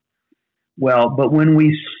that. Well, but when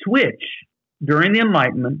we switch during the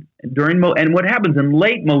Enlightenment, and what happens in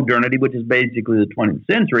late modernity, which is basically the 20th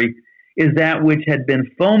century, is that which had been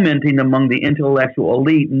fomenting among the intellectual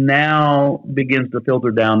elite now begins to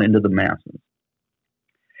filter down into the masses.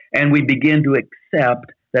 And we begin to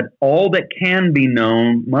accept that all that can be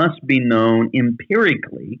known must be known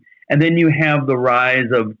empirically. And then you have the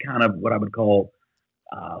rise of kind of what I would call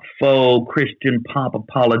faux Christian pop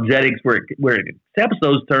apologetics, where it accepts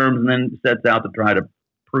those terms and then sets out to try to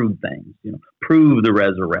prove things, prove the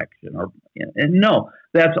resurrection. And no,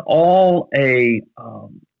 that's all a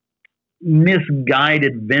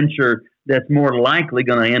misguided venture that's more likely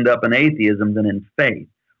going to end up in atheism than in faith.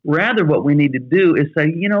 Rather, what we need to do is say,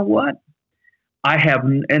 you know what? I have,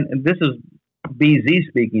 and this is BZ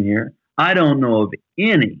speaking here, I don't know of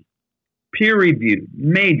any peer-reviewed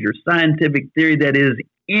major scientific theory that is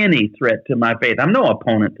any threat to my faith. I'm no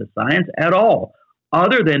opponent to science at all,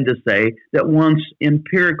 other than to say that once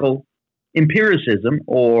empiricism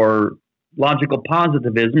or logical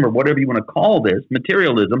positivism or whatever you want to call this,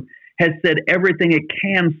 materialism, has said everything it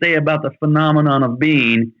can say about the phenomenon of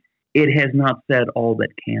being, it has not said all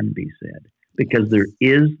that can be said. Because there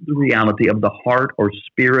is the reality of the heart or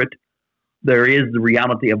spirit. There is the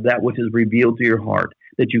reality of that which is revealed to your heart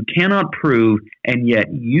that you cannot prove, and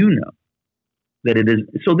yet you know that it is.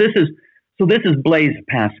 So this is Blaise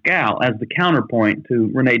Pascal as the counterpoint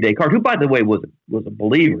to René Descartes, who, by the way, was a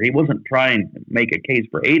believer. He wasn't trying to make a case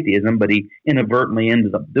for atheism, but he inadvertently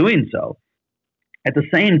ended up doing so. At the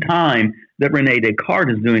same time that René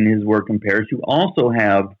Descartes is doing his work in Paris, you also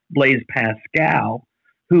have Blaise Pascal,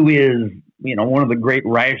 who is one of the great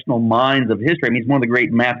rational minds of history. I mean, he's one of the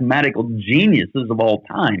great mathematical geniuses of all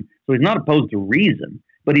time. So he's not opposed to reason,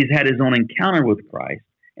 but he's had his own encounter with Christ.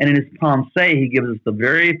 And in his Pensées, he gives us the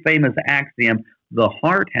very famous axiom, the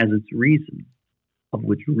heart has its reason, of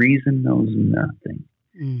which reason knows nothing.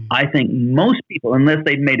 I think most people, unless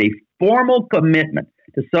they've made a formal commitment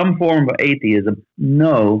to some form of atheism,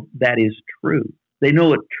 know that is true. They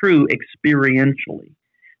know it true experientially.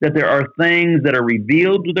 that there are things that are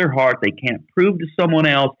revealed to their heart they can't prove to someone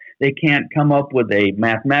else. They can't come up with a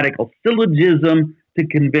mathematical syllogism to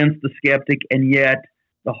convince the skeptic, and yet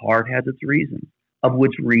the heart has its reason, of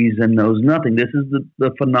which reason knows nothing. This is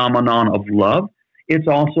the phenomenon of love. It's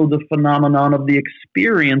also the phenomenon of the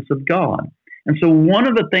experience of God. And so one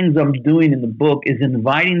of the things I'm doing in the book is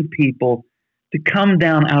inviting people to come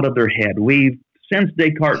down out of their head. We've, since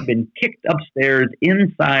Descartes, been kicked upstairs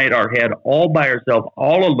inside our head all by ourselves,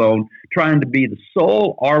 all alone, trying to be the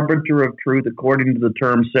sole arbiter of truth according to the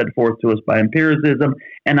terms set forth to us by empiricism.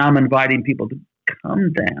 And I'm inviting people to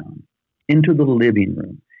come down into the living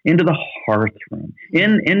room, into the hearth room,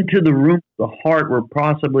 into the room of the heart where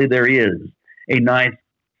possibly there is a nice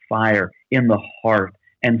fire in the heart,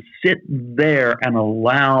 and sit there and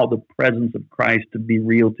allow the presence of Christ to be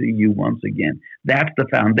real to you once again. That's the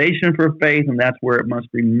foundation for faith, and that's where it must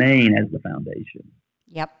remain as the foundation.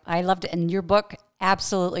 Yep, I loved it. And your book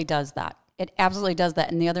absolutely does that. It absolutely does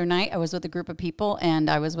that. And the other night I was with a group of people, and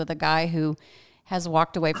I was with a guy who has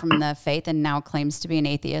walked away from the faith and now claims to be an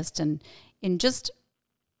atheist. And in just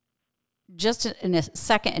in a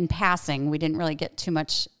second, in passing, we didn't really get too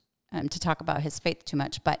much to talk about his faith too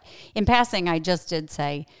much, but in passing, I just did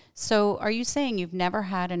say, so are you saying you've never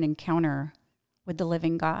had an encounter with the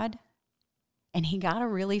living God? And he got a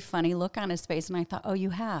really funny look on his face, and I thought, oh,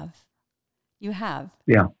 you have. You have.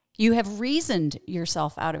 Yeah. You have reasoned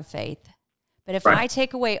yourself out of faith. But if Right. I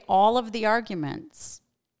take away all of the arguments,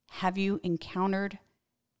 have you encountered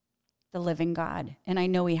the living God? And I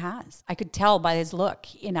know he has. I could tell by his look.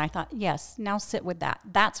 And I thought, yes, now sit with that.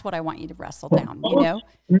 That's what I want you to wrestle down, you know?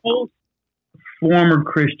 Most former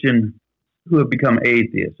Christians who have become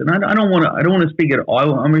atheists, and I don't want to speak at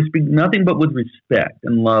all. I'm going to speak nothing but with respect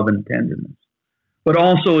and love and tenderness, but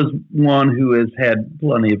also as one who has had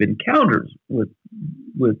plenty of encounters with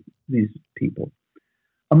these people.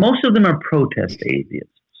 Most of them are protest atheists.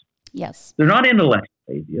 Yes. They're not intellectual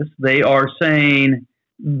atheists. They are saying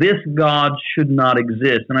this God should not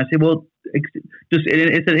exist. And I say, well,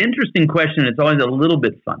 it's an interesting question. It's always a little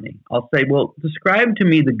bit funny. I'll say, well, describe to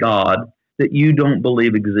me the God that you don't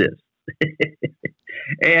believe exists.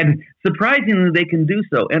 And surprisingly, they can do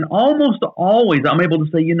so. And almost always I'm able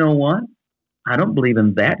to say, you know what? I don't believe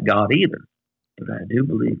in that God either, but I do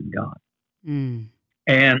believe in God. Mm.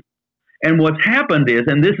 And what's happened is,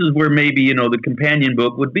 and this is where maybe, the companion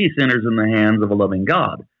book would be Sinners in the Hands of a Loving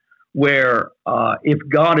God, where if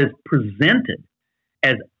God is presented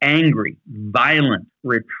as angry, violent,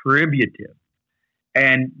 retributive,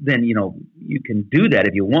 and then, you can do that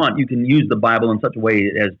if you want. You can use the Bible in such a way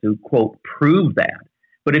as to, quote, prove that.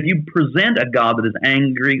 But if you present a God that is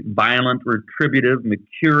angry, violent, retributive,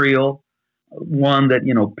 mercurial, one that,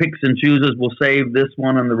 picks and chooses, will save this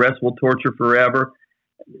one and the rest will torture forever,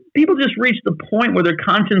 people just reach the point where their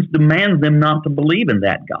conscience demands them not to believe in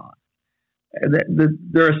that God.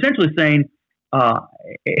 They're essentially saying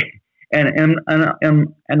an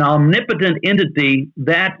omnipotent entity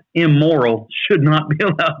that immoral should not be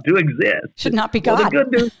allowed to exist. Should not be God. Well, the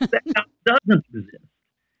good news is that God doesn't exist.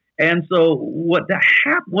 And so what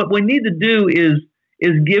we need to do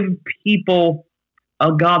is give people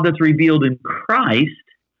a God that's revealed in Christ,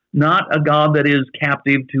 not a God that is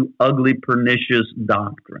captive to ugly, pernicious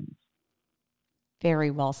doctrines.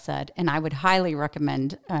 Very well said. And I would highly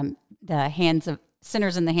recommend the Hands of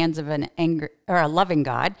Sinners in the Hands of an Angry or a Loving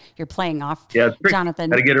God. You're playing off Jonathan.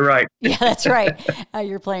 Got to get it right. Yeah, that's right.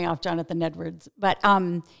 You're playing off Jonathan Edwards. But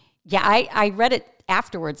I read it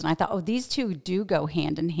afterwards and I thought, oh, these two do go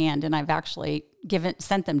hand in hand. And I've actually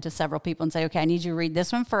sent them to several people and say, okay, I need you to read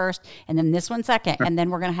this one first and then this one second. And then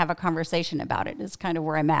we're going to have a conversation about it. Is kind of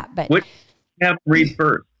where I'm at. But what do you have to read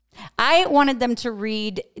first? I wanted them to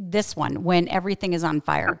read this one, When Everything is on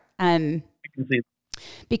Fire. I can see.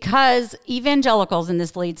 Because evangelicals, and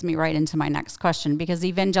this leads me right into my next question, because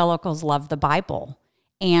evangelicals love the Bible.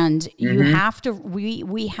 And you have to,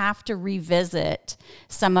 we have to revisit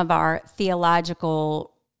some of our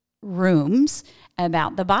theological rooms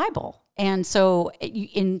about the Bible. And so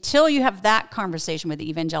until you have that conversation with the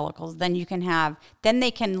evangelicals, then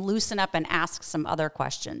they can loosen up and ask some other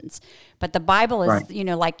questions. But the Bible is,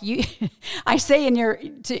 right. Like you, I say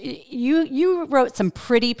you wrote some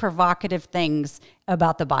pretty provocative things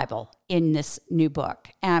about the Bible in this new book.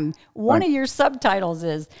 One of your subtitles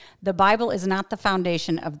is, "The Bible is not the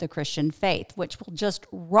foundation of the Christian faith," which will just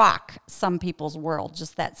rock some people's world,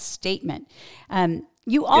 just that statement.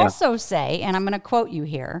 You also say, and I'm going to quote you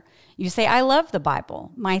here, you say, "I love the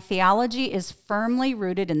Bible. My theology is firmly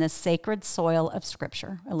rooted in the sacred soil of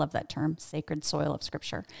Scripture." I love that term, sacred soil of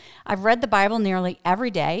Scripture. "I've read the Bible nearly every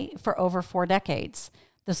day for over 4 decades.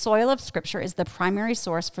 The soil of Scripture is the primary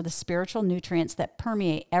source for the spiritual nutrients that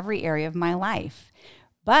permeate every area of my life.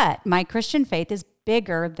 But my Christian faith is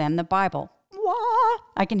bigger than the Bible. Wah!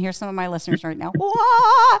 I can hear some of my listeners right now.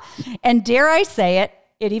 Wah! And dare I say it,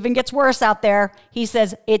 it even gets worse out there. He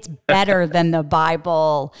says it's better than the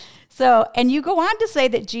Bible. So, and you go on to say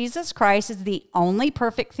that Jesus Christ is the only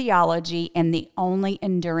perfect theology and the only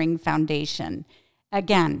enduring foundation.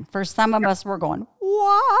 Again, for some of us, we're going,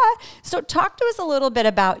 what? So talk to us a little bit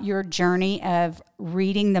about your journey of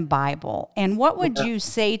reading the Bible. And what would you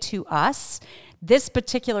say to us, this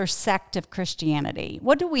particular sect of Christianity?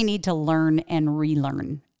 What do we need to learn and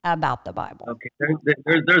relearn about the Bible? Okay,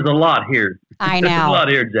 there's a lot here. I know. There's a lot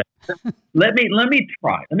here, Jack. Let me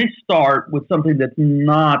try. Let me start with something that's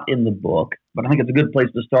not in the book, but I think it's a good place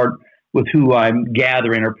to start with who I'm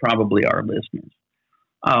gathering are probably our listeners.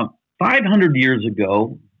 500 years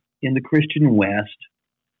ago, in the Christian West,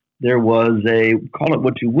 there was call it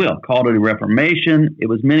what you will, call it a Reformation. It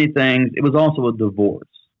was many things. It was also a divorce.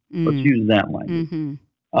 Let's use that language.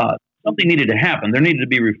 Mm-hmm. Something needed to happen. There needed to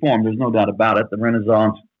be reform. There's no doubt about it. The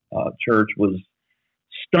Renaissance church was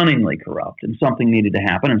stunningly corrupt, and something needed to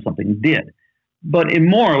happen, and something did. But it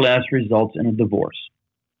more or less results in a divorce.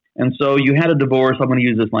 And so you had a divorce, I'm going to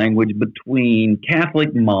use this language, between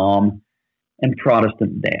Catholic mom and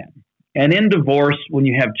Protestant dad. And in divorce, when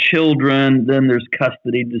you have children, then there's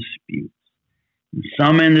custody disputes. And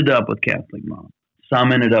some ended up with Catholic mom.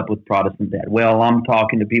 Some ended up with Protestant dad. Well, I'm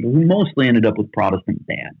talking to people who mostly ended up with Protestant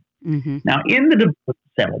dad. Mm-hmm. Now, in the divorce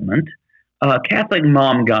settlement, Catholic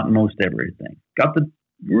mom got most everything. Got the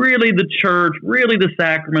church, really the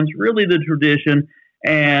sacraments, really the tradition,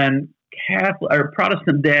 and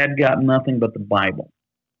Protestant dad got nothing but the Bible.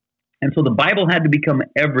 And so the Bible had to become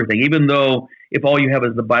everything, even though if all you have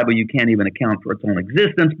is the Bible, you can't even account for its own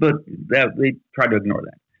existence, but they tried to ignore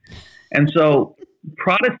that. And so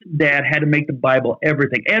Protestant dad had to make the Bible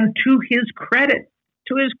everything. And to his credit,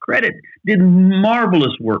 did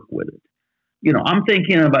marvelous work with it. You know, I'm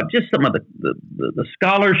thinking about just some of the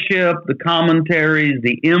scholarship, the commentaries,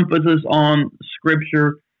 the emphasis on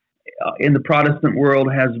Scripture in the Protestant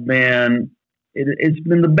world has been, it's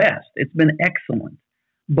been the best. It's been excellent.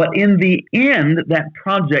 But in the end, that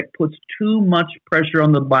project puts too much pressure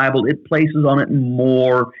on the Bible. It places on it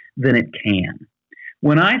more than it can.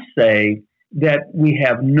 When I say that we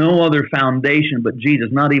have no other foundation but Jesus,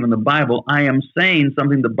 not even the Bible, I am saying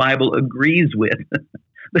something the Bible agrees with.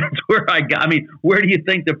 That's where where do you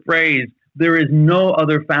think the phrase, there is no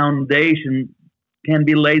other foundation can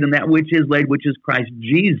be laid than that which is laid, which is Christ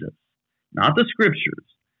Jesus, not the Scriptures.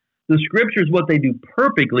 The Scriptures, what they do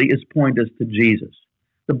perfectly is point us to Jesus.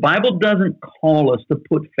 The Bible doesn't call us to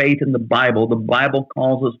put faith in the Bible. The Bible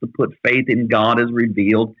calls us to put faith in God as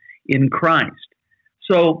revealed in Christ.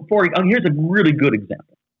 So here's a really good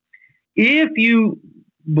example. If you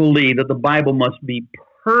believe that the Bible must be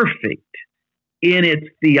perfect in its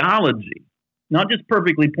theology, not just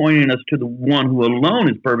perfectly pointing us to the one who alone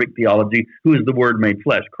is perfect theology, who is the Word made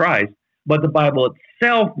flesh, Christ, but the Bible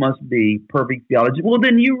itself must be perfect theology, well,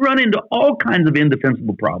 then you run into all kinds of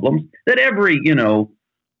indefensible problems that every,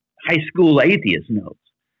 high school atheist knows.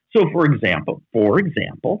 So, for example,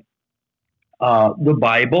 the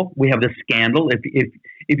Bible, we have this scandal.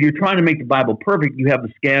 If you're trying to make the Bible perfect, you have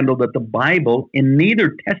the scandal that the Bible in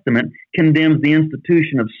neither testament condemns the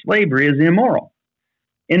institution of slavery as immoral.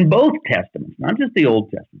 In both testaments, not just the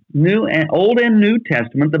Old Testament, Old and New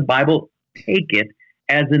Testament, the Bible take it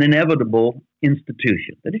as an inevitable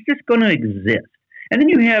institution, that it's just going to exist. And then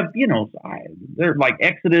you have, they're like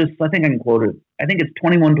Exodus, I think I can quote it. I think it's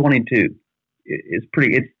 21:22.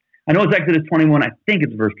 I know it's Exodus 21. I think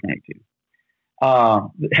it's verse 22.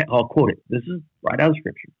 I'll quote it. This is right out of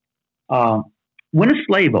Scripture. When a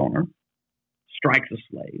slave owner strikes a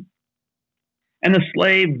slave and the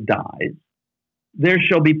slave dies, there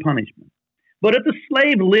shall be punishment. But if the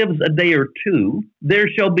slave lives a day or two, there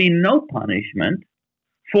shall be no punishment,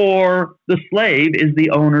 for the slave is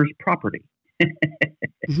the owner's property.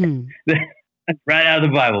 Mm-hmm. That's right out of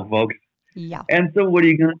the Bible, folks. Yeah. And so what are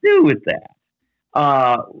you going to do with that?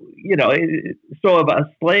 So if a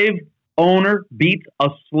slave owner beats a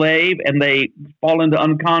slave and they fall into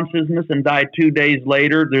unconsciousness and die 2 days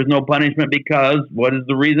later, there's no punishment because, what is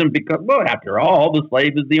the reason? Because, well, after all, the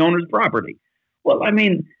slave is the owner's property. Well,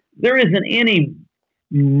 there isn't any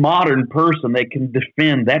modern person that can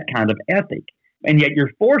defend that kind of ethic. And yet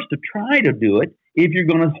you're forced to try to do it if you're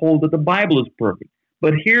going to hold that the Bible is perfect.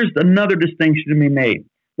 But here's another distinction to be made.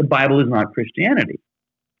 The Bible is not Christianity.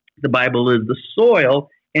 The Bible is the soil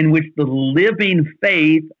in which the living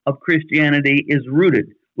faith of Christianity is rooted.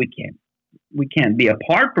 We can't be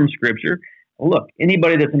apart from Scripture. look,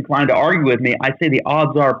 anybody that's inclined to argue with me, I say the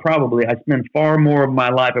odds are probably I spend far more of my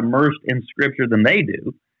life immersed in Scripture than they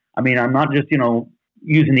do. I mean, I'm not just,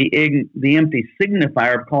 using the empty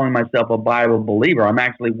signifier of calling myself a Bible believer. I'm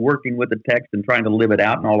actually working with the text and trying to live it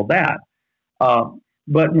out and all of that.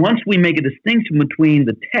 But once we make a distinction between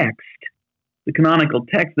the text, the canonical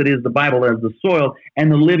text that is the Bible as the soil,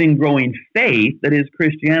 and the living, growing faith that is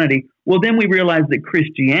Christianity, well, then we realize that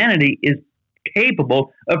Christianity is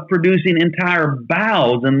capable of producing entire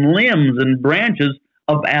boughs and limbs and branches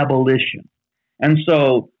of abolition. And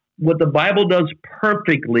so what the Bible does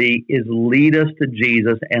perfectly is lead us to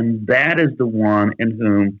Jesus, and that is the one in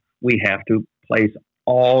whom we have to place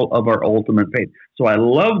all of our ultimate faith. So I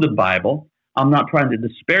love the Bible. I'm not trying to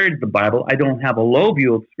disparage the Bible. I don't have a low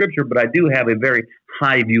view of Scripture, but I do have a very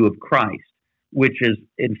high view of Christ, which is,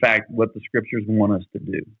 in fact, what the Scriptures want us to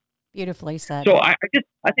do. Beautifully said. So I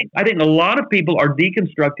think a lot of people are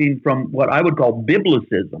deconstructing from what I would call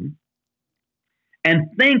biblicism,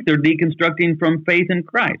 and think they're deconstructing from faith in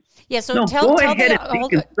Christ. Yeah. So no, tell the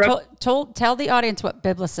audience what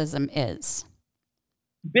biblicism is.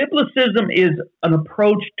 Biblicism is an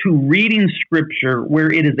approach to reading Scripture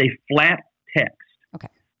where it is a flat text, okay,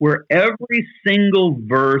 where every single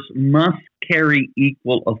verse must carry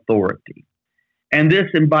equal authority. And this,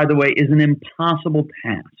 and by the way, is an impossible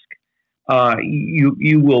task.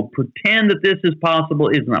 You will pretend that this is possible.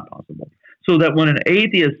 It's not possible. So that when an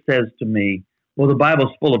atheist says to me, well, the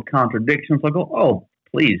Bible's full of contradictions, I go, oh,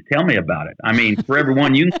 please tell me about it. I mean, for every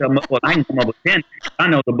one you can come up with, I can come up with 10. I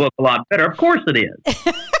know the book a lot better. Of course it is.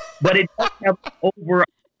 But it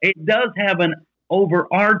does have an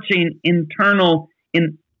overarching internal,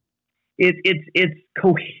 it's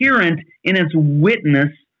coherent in its witness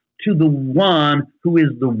to the one who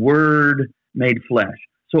is the Word made flesh.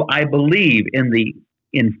 So I believe in the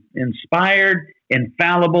inspired,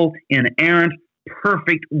 infallible, inerrant,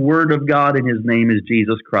 perfect Word of God, and His name is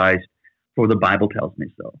Jesus Christ, for the Bible tells me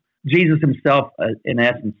so. Jesus Himself, in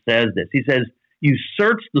essence, says this. He says, you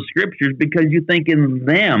search the Scriptures because you think in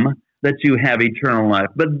them that you have eternal life,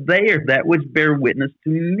 but they are that which bear witness to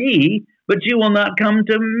me, but you will not come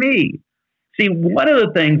to me. See, one of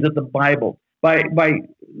the things that the Bible, by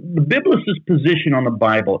the biblicist position on the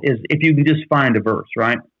Bible is, if you can just find a verse,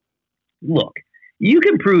 right? Look, you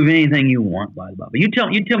can prove anything you want by the Bible. You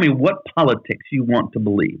tell me what politics you want to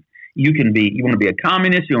believe. You want to be a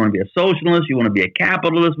communist, you want to be a socialist, you want to be a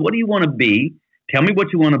capitalist. What do you want to be? Tell me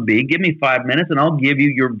what you want to be. Give me 5 minutes and I'll give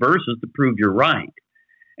you your verses to prove you're right.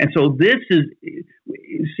 And so this is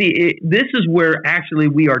where actually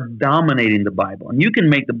we are dominating the Bible. And you can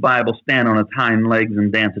make the Bible stand on its hind legs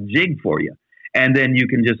and dance a jig for you. And then you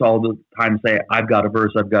can just all the time say, I've got a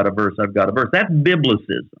verse, I've got a verse, I've got a verse. That's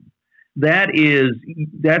biblicism.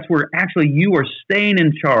 That's where actually you are staying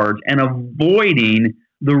in charge and avoiding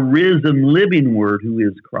the risen living Word who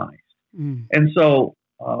is Christ. Mm. And so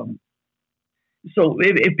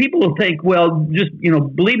if people will think, well, just,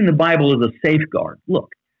 believing the Bible is a safeguard. Look,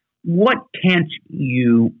 what can't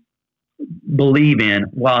you believe in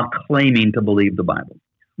while claiming to believe the Bible?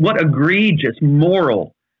 What egregious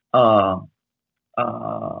moral, what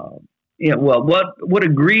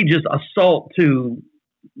egregious assault to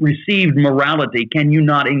received morality can you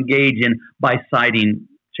not engage in by citing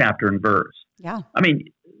chapter and verse? Yeah. I mean,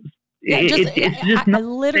 I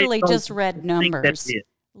literally just read Numbers.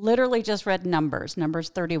 Literally just read Numbers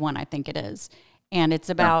 31, I think it is. And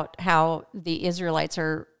it's about how the Israelites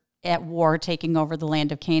are at war taking over the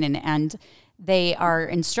land of Canaan, and they are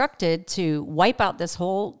instructed to wipe out this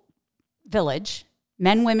whole village,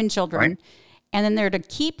 men, women, children, right. And then they're to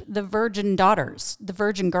keep the virgin daughters, the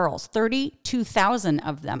virgin girls, 32,000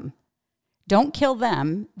 of them. Don't kill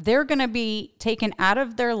them. They're going to be taken out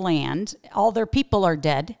of their land. All their people are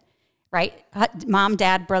dead, right? Mom,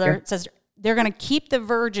 dad, brother, sister. They're going to keep the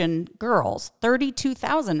virgin girls,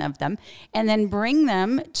 32,000 of them, and then bring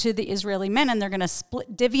them to the Israeli men, and they're going to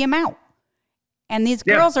divvy them out. And these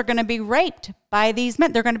girls are going to be raped by these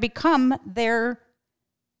men. They're going to become their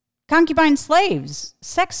concubine slaves,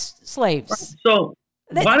 sex slaves. So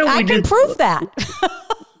why don't I can prove that.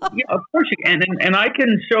 Yeah, of course you can, and I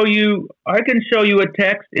can show you. I can show you a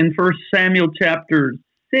text in 1 Samuel chapter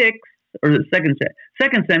 6, or the second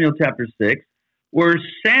Samuel chapter 6, where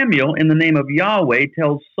Samuel, in the name of Yahweh,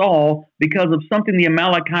 tells Saul, because of something the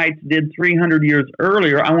Amalekites did 300 years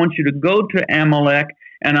earlier, I want you to go to Amalek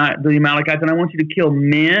and the Amalekites, and I want you to kill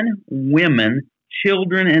men, women,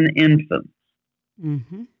 children, and infants.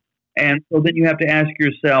 Mm-hmm. And so then you have to ask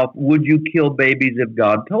yourself, would you kill babies if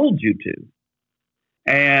God told you to?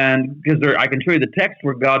 And because I can show you the text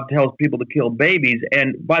where God tells people to kill babies.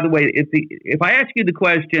 And by the way, if I ask you the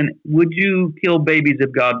question, would you kill babies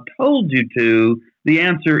if God told you to? The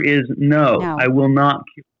answer is no, I No. will not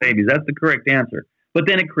kill babies. That's the correct answer. But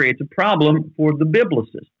then it creates a problem for the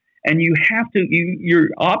biblicist. And you have to, your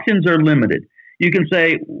options are limited. You can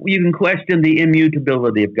say, you can question the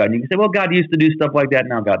immutability of God. You can say, well, God used to do stuff like that,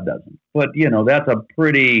 now God doesn't. But, that's a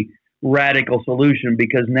pretty radical solution,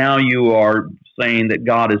 because now you are saying that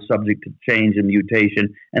God is subject to change and mutation,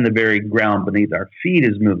 and the very ground beneath our feet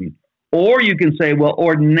is moving. Or you can say, well,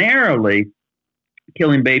 ordinarily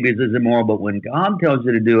killing babies is immoral, but when God tells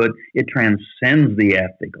you to do it, it transcends the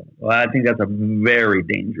ethical. Well, I think that's a very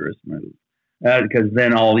dangerous move. Because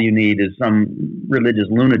then all you need is some religious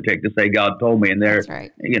lunatic to say God told me, and That's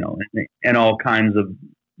right. and all kinds of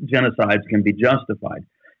genocides can be justified.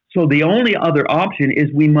 So the only other option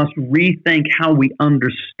is we must rethink how we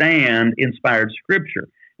understand inspired Scripture.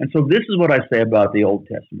 And so this is what I say about the Old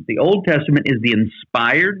Testament. The Old Testament is the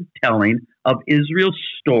inspired telling of Israel's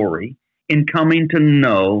story in coming to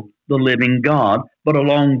know the living God, but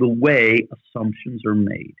along the way, assumptions are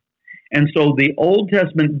made. And so the Old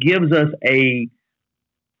Testament gives us a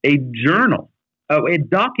journal. It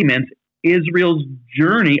documents Israel's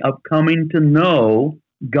journey of coming to know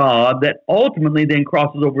God that ultimately then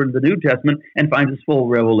crosses over into the New Testament and finds its full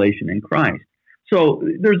revelation in Christ. So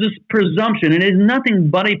there's this presumption, and it is nothing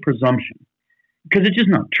but a presumption, because it's just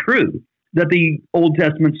not true that the Old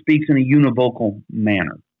Testament speaks in a univocal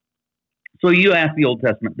manner. So you ask the Old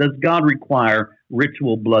Testament, does God require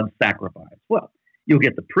ritual blood sacrifice? Well, you'll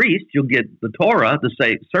get the priest, you'll get the Torah to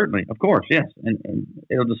say, certainly, of course, yes. And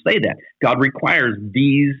it'll just say that. God requires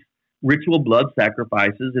these ritual blood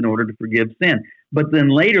sacrifices in order to forgive sin. But then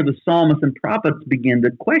later, the psalmists and prophets begin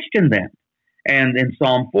to question that. And in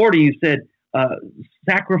Psalm 40, you said,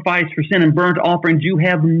 sacrifice for sin and burnt offerings you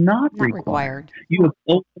have not required. You have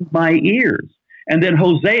opened my ears. And then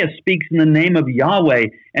Hosea speaks in the name of Yahweh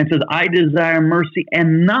and says, I desire mercy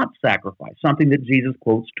and not sacrifice, something that Jesus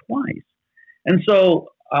quotes twice. And so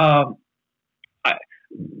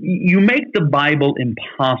you make the Bible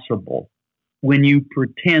impossible when you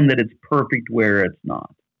pretend that it's perfect where it's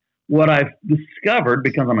not. What I've discovered,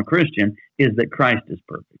 because I'm a Christian, is that Christ is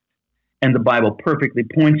perfect. And the Bible perfectly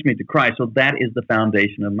points me to Christ. So that is the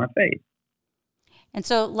foundation of my faith. And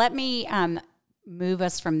so let me move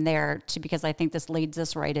us from there because I think this leads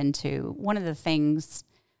us right into one of the things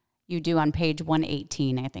you do on page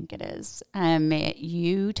 118, I think it is.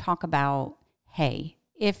 You talk about, hey,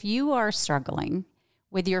 if you are struggling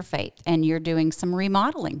with your faith and you're doing some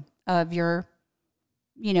remodeling of your,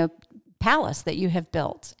 palace that you have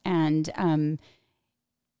built, and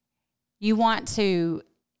you want to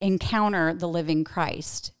encounter the living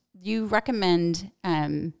Christ, you recommend,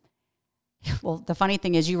 well, the funny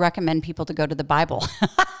thing is you recommend people to go to the Bible.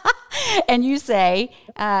 And you say,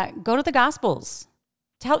 go to the Gospels.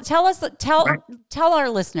 Tell our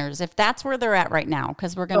listeners if that's where they're at right now,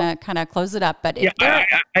 because we're going to kind of close it up. But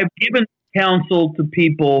I've given counsel to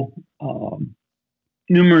people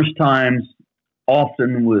numerous times,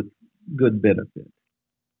 often with good benefit.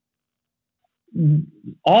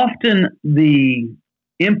 Often the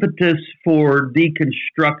impetus for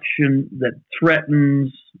deconstruction that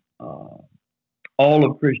threatens all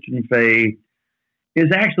of Christian faith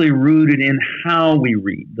is actually rooted in how we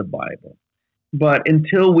read the Bible. But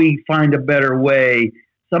until we find a better way,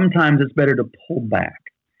 sometimes it's better to pull back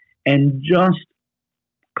and just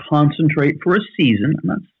concentrate for a season.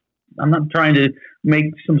 I'm not trying to make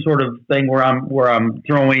some sort of thing where I'm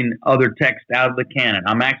throwing other texts out of the canon.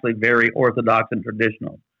 I'm actually very orthodox and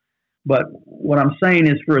traditional. But what I'm saying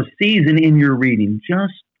is, for a season in your reading,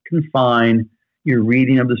 just confine your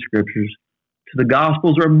reading of the Scriptures to the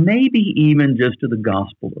Gospels, or maybe even just to the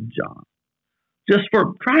Gospel of John.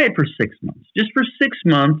 Try it for 6 months. Just for 6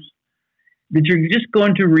 months, that you're just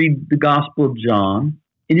going to read the Gospel of John,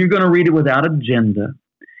 and you're going to read it without agenda.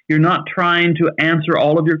 You're not trying to answer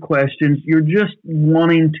all of your questions. You're just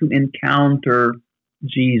wanting to encounter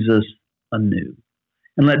Jesus anew.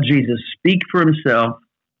 And let Jesus speak for himself.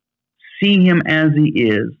 See him as he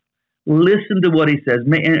is. Listen to what he says.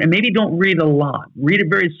 And maybe don't read a lot. Read it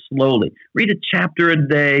very slowly. Read a chapter a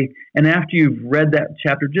day. And after you've read that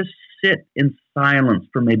chapter, just sit in silence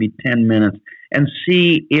for maybe 10 minutes and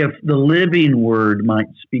see if the living word might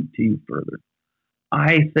speak to you further.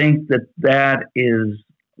 I think that is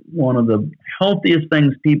one of the healthiest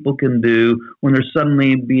things people can do when they're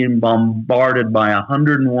suddenly being bombarded by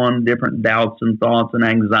 101 different doubts and thoughts and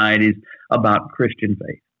anxieties about Christian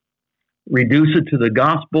faith. Reduce it to the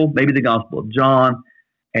gospel, maybe the Gospel of John,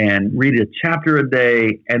 and read a chapter a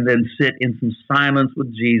day and then sit in some silence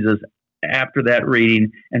with Jesus after that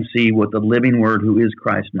reading and see what the living word, who is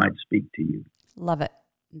Christ, might speak to you. Love it.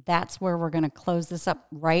 That's where we're going to close this up,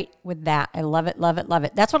 right with that. I love it, love it, love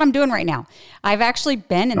it. That's what I'm doing right now. I've actually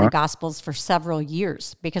been in the Gospels for several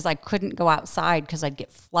years because I couldn't go outside because I'd get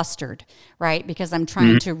flustered, right? Because I'm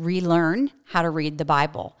trying to relearn how to read the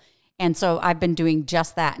Bible. And so I've been doing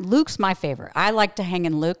just that. Luke's my favorite. I like to hang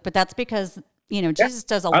in Luke, but that's because, Jesus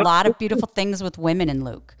does a lot of beautiful things with women in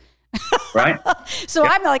Luke. Right. So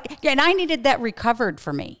I'm like, and I needed that recovered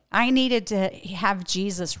for me. I needed to have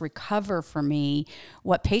Jesus recover for me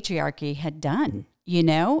what patriarchy had done,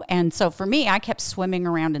 And so for me, I kept swimming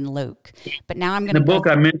around in Luke. But now I'm going to the book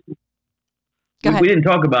I mentioned. We didn't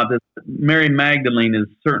talk about this. But Mary Magdalene is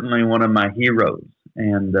certainly one of my heroes.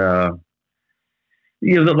 And,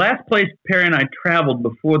 the last place Perry and I traveled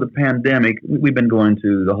before the pandemic, we've been going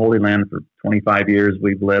to the Holy Land for 25 years.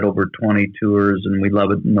 We've led over 20 tours, and we love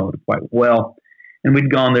it and know it quite well. And we'd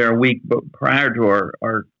gone there a week prior to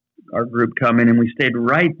our group coming, and we stayed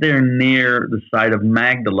right there near the site of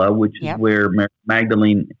Magdala, which is where Mary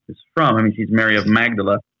Magdalene is from. I mean, she's Mary of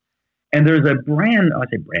Magdala. And there's a brand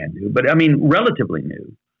new, but I mean relatively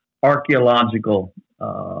new archaeological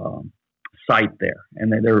site there,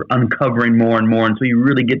 and they're uncovering more and more, and so you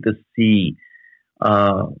really get to see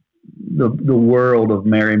the world of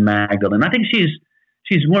Mary Magdalene. I think she's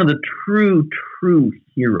one of the true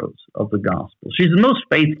heroes of the gospel. She's the most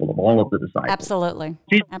faithful of all of the disciples. Absolutely,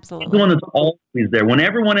 she's absolutely the one that's always there when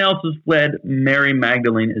everyone else has fled. Mary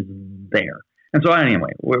Magdalene is there, and so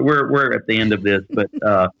anyway, we're at the end of this, but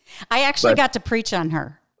I actually got to preach on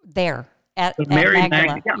her there. At Mary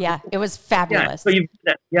Magdala. Yeah, it was fabulous.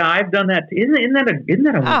 Yeah, I've done that. Isn't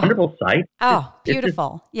that a wonderful sight? Oh,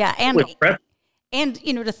 beautiful. And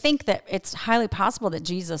to think that it's highly possible that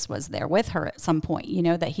Jesus was there with her at some point,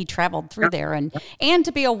 that he traveled through there and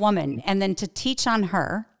to be a woman and then to teach on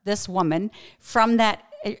her, this woman from that,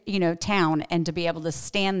 town, and to be able to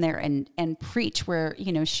stand there and preach where,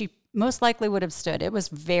 she most likely would have stood. It was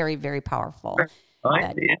very, very powerful.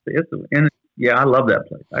 Yeah, I love that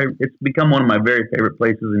place. It's become one of my very favorite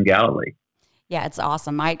places in Galilee. Yeah, it's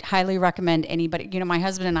awesome. I highly recommend anybody. My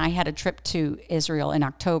husband and I had a trip to Israel in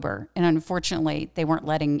October, and unfortunately, they weren't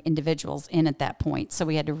letting individuals in at that point, so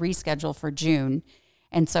we had to reschedule for June.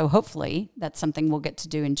 And so hopefully that's something we'll get to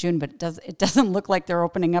do in June, but it doesn't look like they're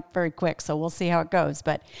opening up very quick, so we'll see how it goes.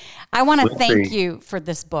 But I want to thank you for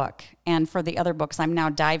this book and for the other books. I'm now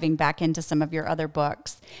diving back into some of your other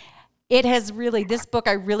books. It has really, this book,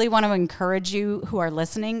 I really want to encourage you who are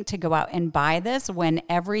listening to go out and buy this when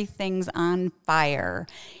everything's on fire.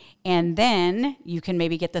 And then you can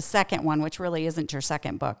maybe get the second one, which really isn't your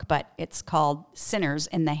second book, but it's called Sinners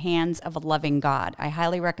in the Hands of a Loving God. I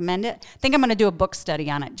highly recommend it. I think I'm going to do a book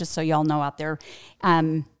study on it, just so y'all know out there.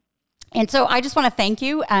 And so I just want to thank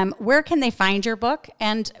you. Where can they find your book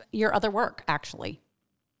and your other work, actually?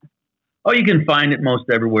 Oh, you can find it most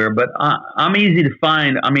everywhere, but I'm easy to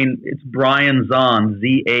find. I mean, it's Brian Zahnd,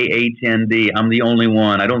 Zahnd. I'm the only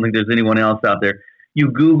one. I don't think there's anyone else out there.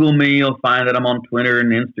 You Google me, you'll find that I'm on Twitter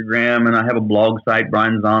and Instagram, and I have a blog site,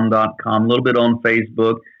 brianzahnd.com, a little bit on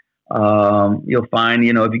Facebook. You'll find,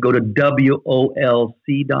 if you go to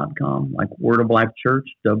WOLC.com, like Word of Life Church,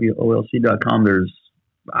 WOLC.com, there's,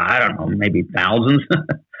 I don't know, maybe thousands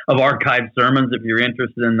of archived sermons if you're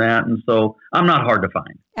interested in that. And so I'm not hard to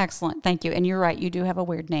find. Excellent. Thank you. And you're right. You do have a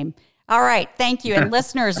weird name. All right. Thank you. And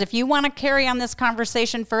listeners, if you want to carry on this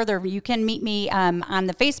conversation further, you can meet me on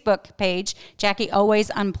the Facebook page, Jackie Always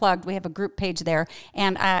Unplugged. We have a group page there.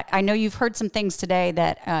 And I know you've heard some things today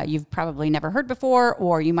that you've probably never heard before,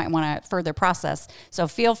 or you might want to further process. So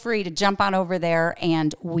feel free to jump on over there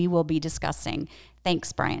and we will be discussing.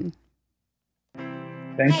 Thanks, Brian.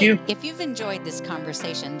 Thank you. If you've enjoyed this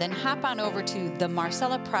conversation, then hop on over to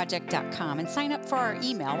themarcellaproject.com and sign up for our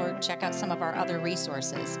email or check out some of our other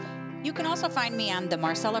resources. You can also find me on the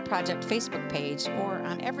Marcella Project Facebook page or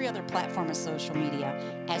on every other platform of social media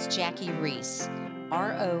as Jackie Reese,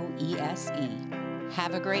 Roese.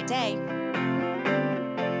 Have a great day.